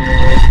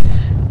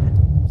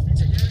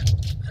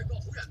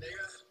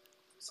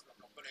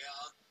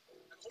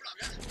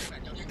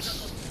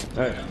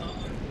 Hey,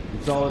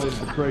 consolidated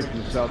the crates in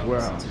the south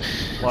warehouse.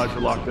 Supplies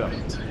are locked up.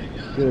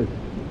 Good.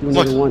 Do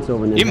another once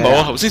over and then 咦唔 head 係喎，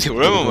 out. 頭先條女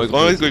咪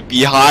講一句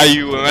behind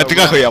you 嘅咩？點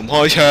解佢又唔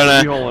開槍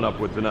咧？ holing up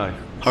with tonight.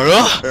 係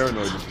咯。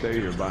 Paranoid to stay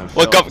here by himself.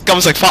 喂，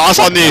咁食花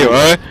生呢條女。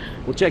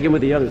 We'll check in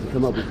with the others and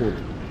come up with something.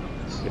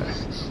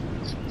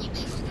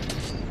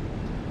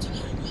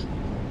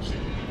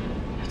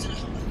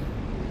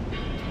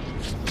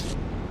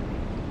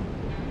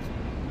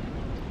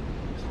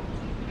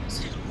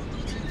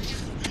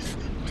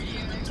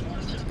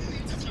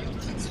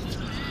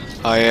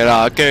 係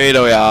啦，跟住呢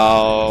度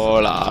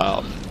有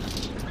嗱，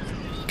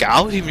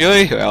搞掂咗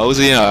呢條友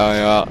先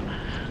係啊。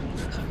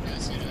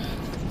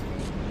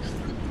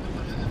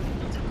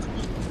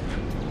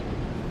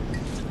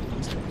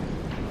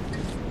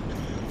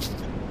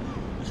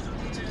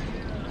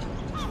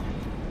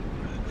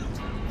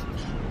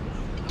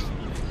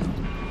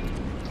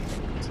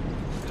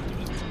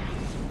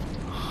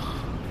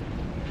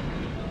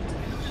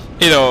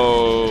呢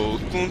度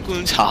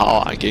觀察下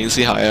環境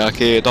先係啦，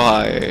跟住都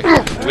係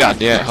好人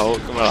嘅。好，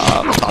咁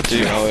啊嗱，搭住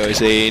條友去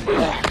先。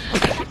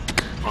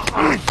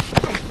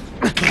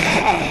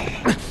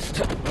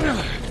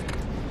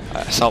係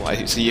收埋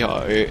條屍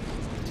佢。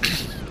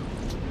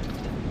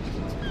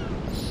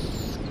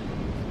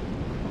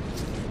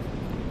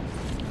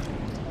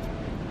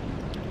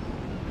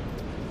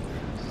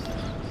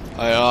係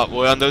啊，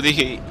冇引到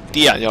啲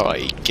人入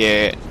嚟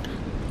嘅，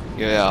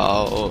又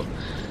有。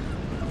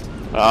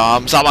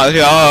 殺埋條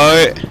友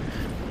佢，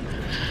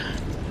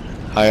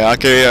係啊，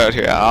跟住有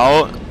條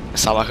友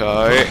殺埋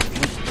佢，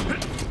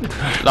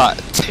嗱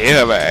扯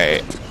佢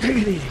咪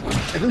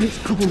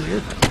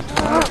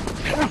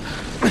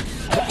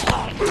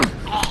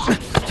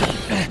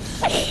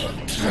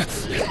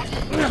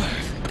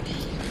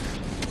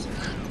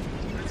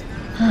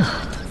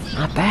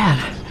，Not bad.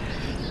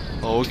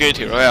 好，跟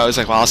住條女有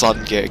食花生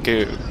嘅，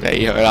跟住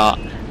理佢啦，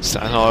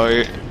上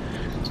去。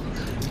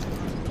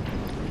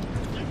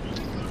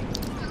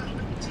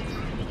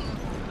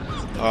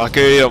 啊，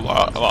跟住又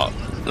話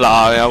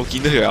嗱，又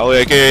見到條友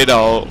嘅，跟住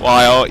就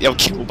話有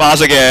喬巴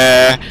式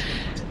嘅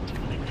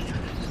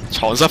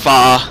床蝨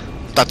化，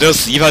突咗個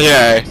屎忽出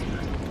嚟，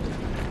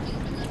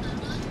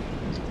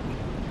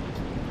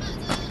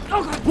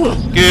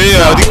跟住呢度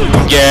有啲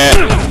罐嘅，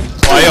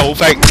哇！呢度好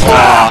逼，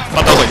哇！不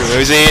得食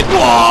佢先，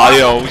哇！呢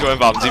度好彩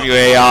爆唔知邊個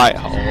AI，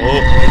 好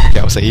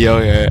又死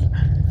咗嘅。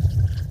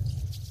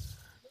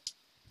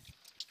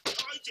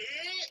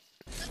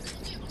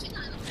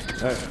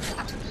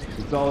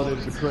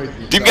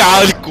 點解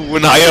有啲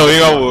罐喺度？應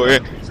該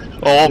會，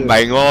我唔明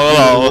喎嗰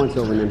度。 Once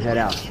over and then head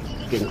out.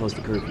 Getting close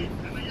to curfew.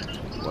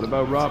 What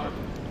about Robert?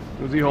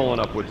 Who's he holing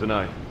up with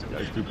tonight?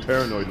 Guy's too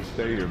paranoid to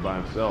stay here by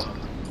himself.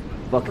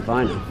 Fuck if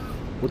I know.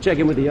 We'll check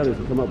in with the others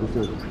and come up with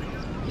something.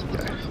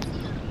 Okay.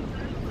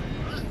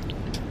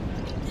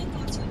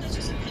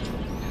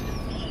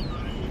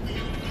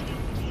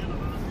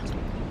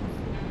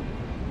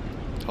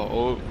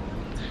 好。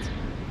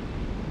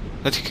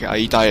 一條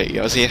契弟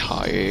嚟咗先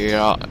係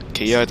啦，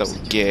企咗喺度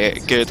嘅，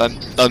跟住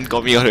等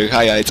嗰邊嗰條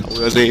契弟走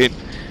咗先。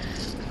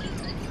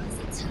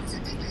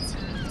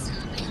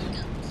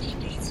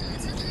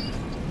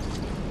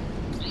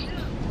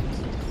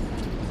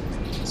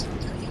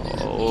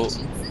好，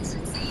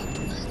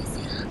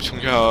衝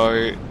出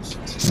去，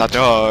殺咗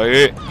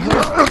佢。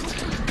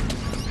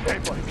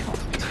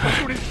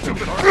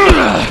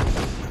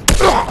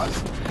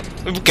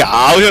有冇搞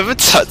錯？咩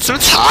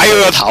踩佢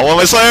個頭啊？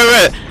咪衰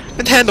咩？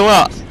咩聽到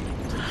啦？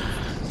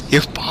 要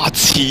白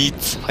痴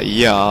仔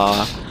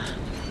啊！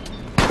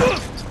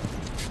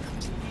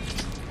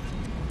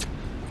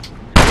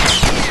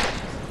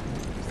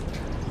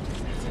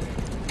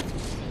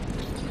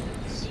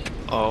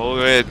好，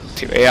跟住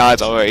條 AI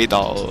走去呢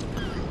度，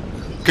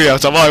跟住又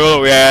走翻去嗰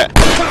度嘅。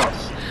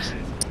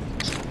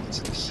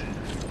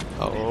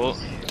好，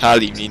睇下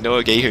練唔練到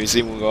佢幾拳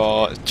先換個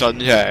樽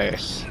出嚟，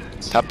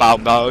睇下爆唔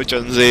爆到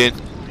樽先。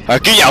係，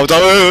跟住又走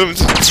去，唔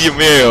知做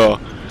咩喎，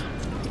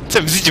即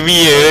係唔知做咩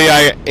嘢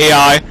呢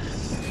AI。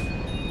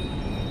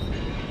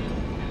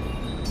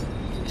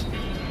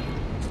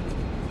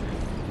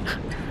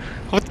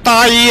 好低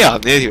人呢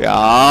條友，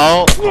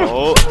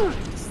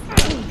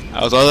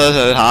好，又走上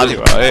下條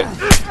女，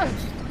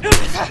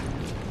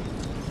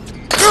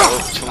好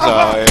衝上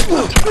去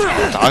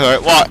打佢，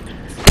喂！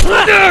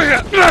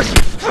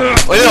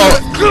我呢度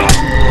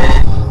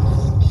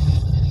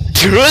條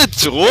女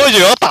阻住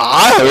我打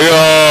佢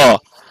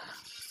喎，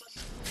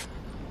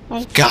冇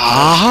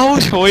搞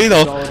錯呢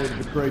度，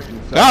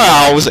梗係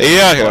鬧死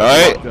啊條女，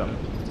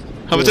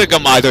係咪真係咁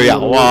賣隊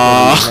友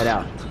啊？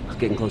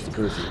 Getting close to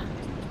curfew.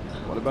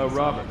 What about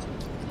Robert?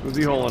 Who's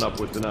he holing up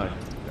with tonight?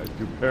 Guy's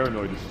too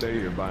paranoid to stay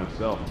here by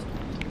himself.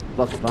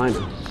 Buck's fine.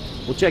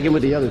 We'll check in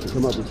with the others and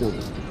come up with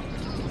something.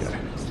 Okay.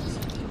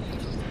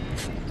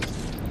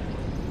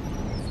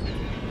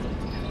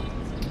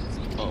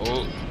 好，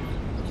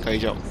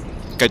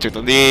繼續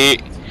等啲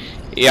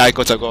AI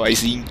各就各位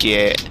先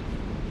嘅。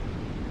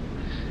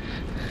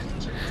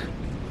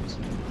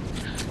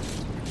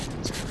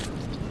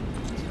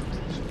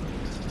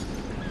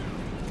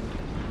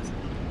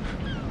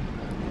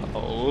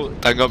好，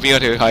等嗰邊嗰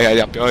條係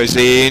入咗去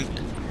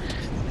先。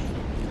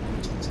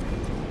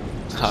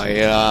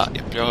係啦，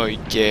入咗去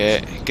嘅，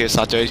跟住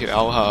殺咗呢條友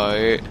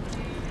佢。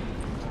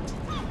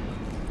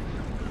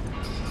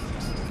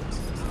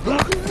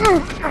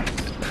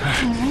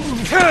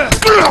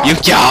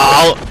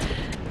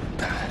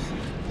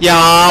要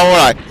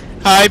嚟，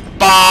係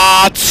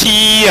白痴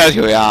啊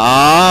條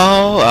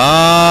友，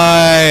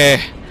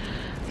唉，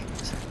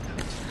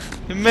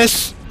咩？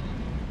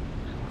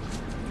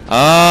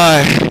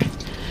唉。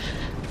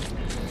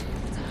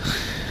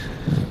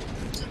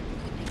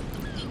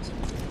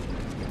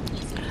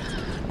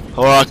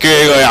好啦，跟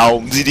住佢又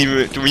唔知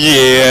點做乜嘢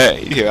嘅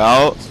呢條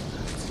友，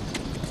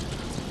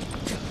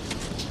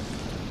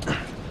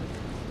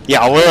又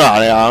行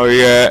嚟行去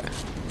嘅，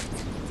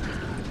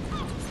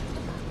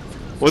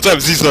我真係唔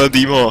知想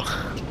點喎。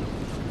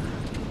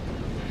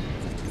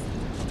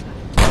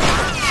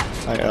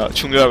係啊，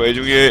衝咗入嚟，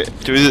終於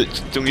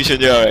衝咗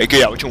入嚟，跟住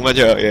又衝翻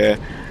出嚟嘅。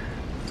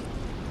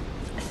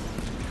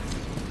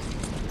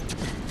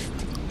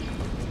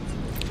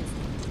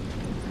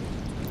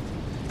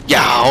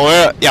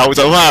又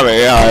走翻入嚟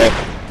嘅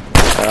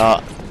係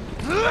啦，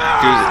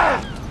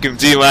叫唔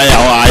知點解又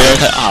嗌咗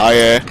踢下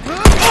嘅，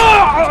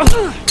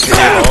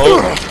好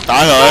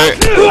打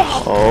佢，好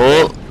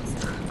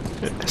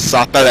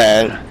殺得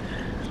靚，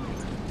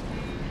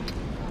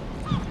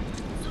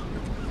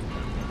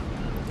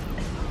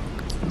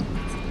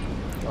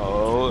好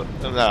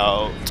咁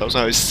就走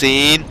上去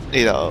先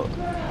呢度。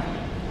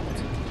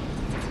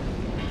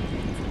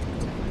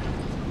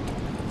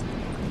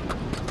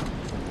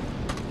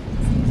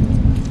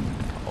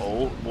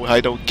冇睇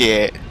到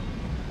嘅，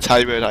差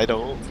啲俾佢睇到。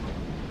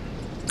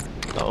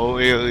好，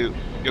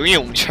要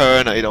用槍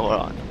啊！呢度可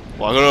能，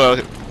哇！嗰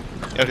度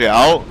有條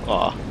友，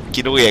哇！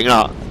見到影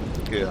啦，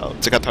跟住就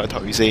即刻退一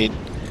退先，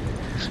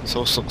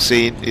縮縮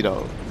先呢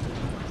度。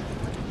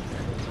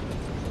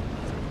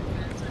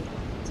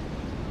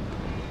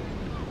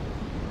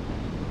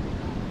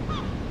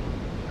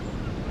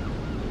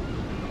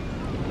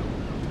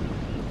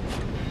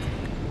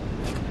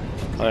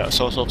係啦，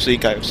縮縮先，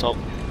繼續縮。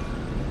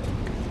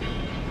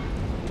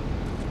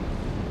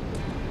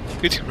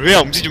呢條女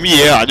又唔知做乜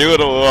嘢行咗嗰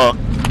度喎，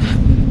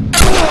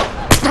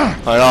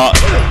係啦，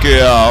跟住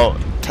又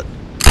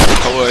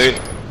同佢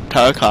睇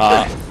一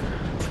下，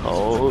好，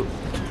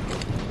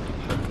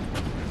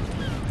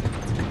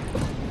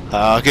係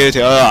啊，跟住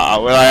條友咬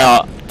佢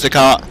啦，即刻，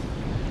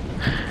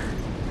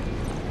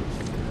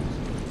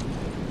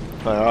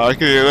係啊，跟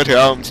住嗰條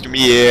友唔知做乜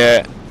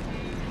嘢，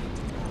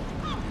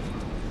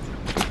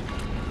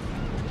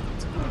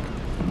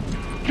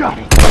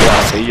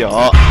死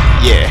咗，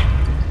耶！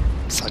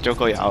殺咗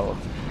個友，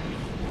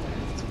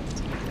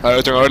係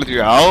啊，仲有呢條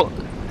友，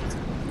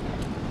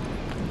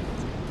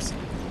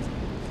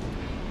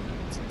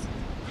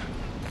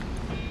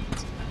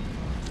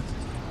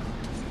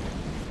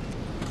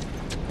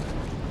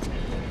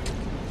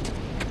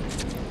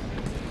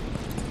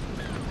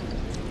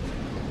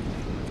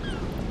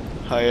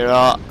係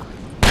啦，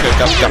佢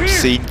急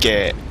先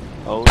嘅，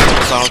好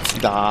3粒子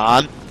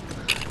彈。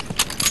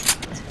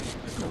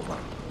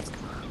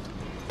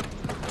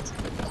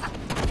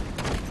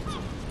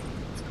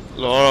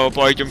攞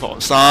個玻璃樽防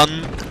身，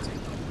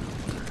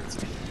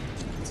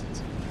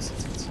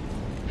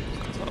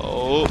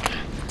好，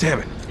佢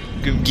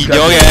唔見咗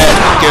嘅，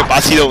跟住白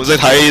痴到唔識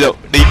睇呢度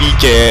呢邊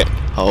嘅，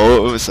好，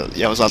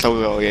又殺到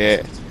咗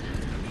嘅，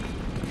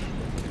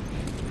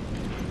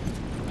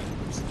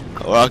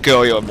好啦，跟住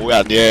我以為冇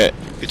人嘅，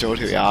跟住仲有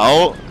條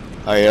友，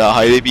係啦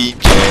喺呢邊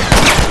嘅，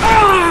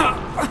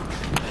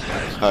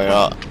係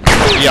啦，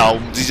又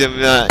唔知做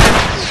咩，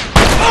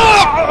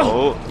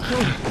好。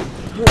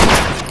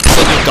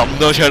咁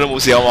多槍都冇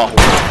試過，哇！好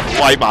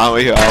威猛喎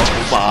呢條友，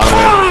好猛嘅。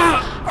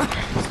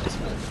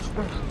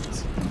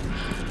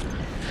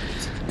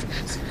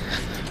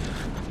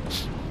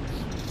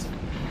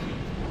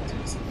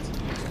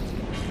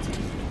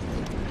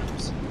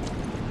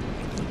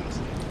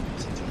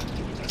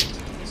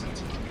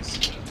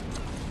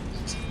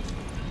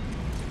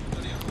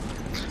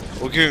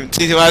我居然唔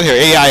知點解條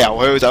AI 又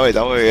喺度走嚟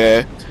走去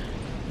嘅。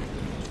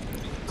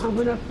I'm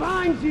gonna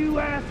find you,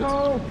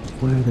 asshole!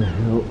 Where the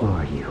hell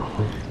are you?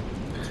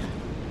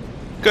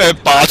 跟住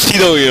白痴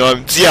到原來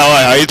唔知有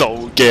係喺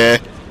度嘅，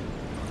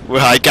會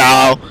嗌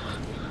交，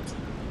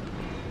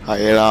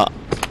係啦。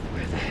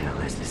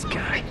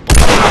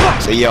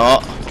死咗，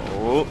好，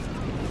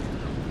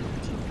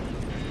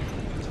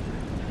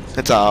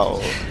一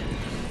就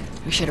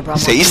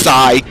死晒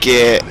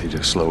嘅。They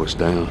just slow us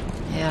down.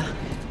 Yeah,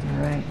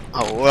 you're right.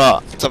 好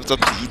啦，執子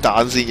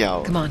彈先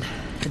有。Come on,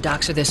 the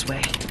docks are this way.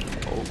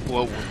 好，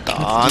換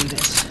蛋。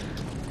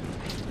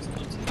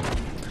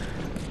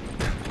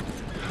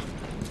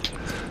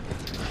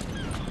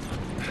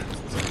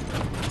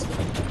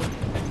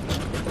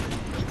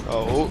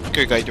好，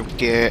跟住繼續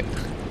嘅。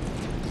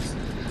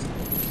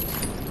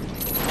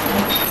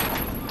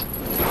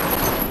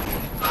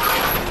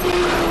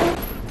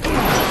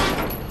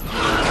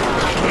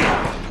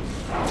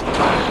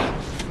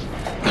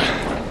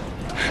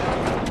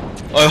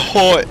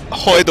我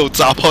開到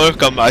閘開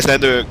咁大聲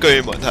都要，居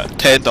然冇人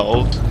聽到，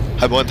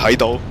係冇人睇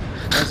到。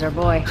There's our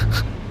boy.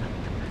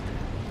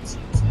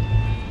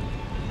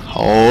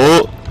 好，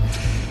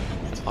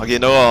我見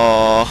到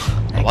個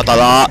核突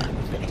啦。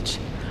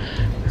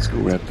Let's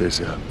go wrap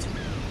this up.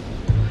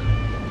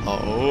 好，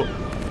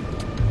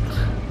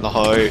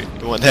落去，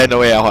冇人聽到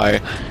嘅又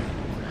係。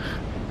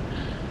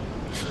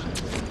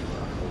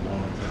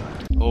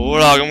好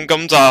啦，咁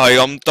今集係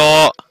咁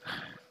多。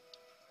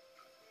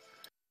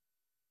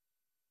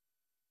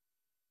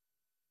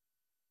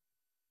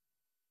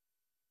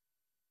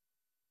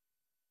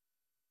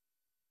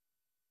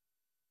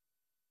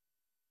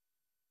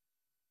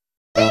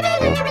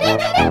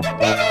Thank you.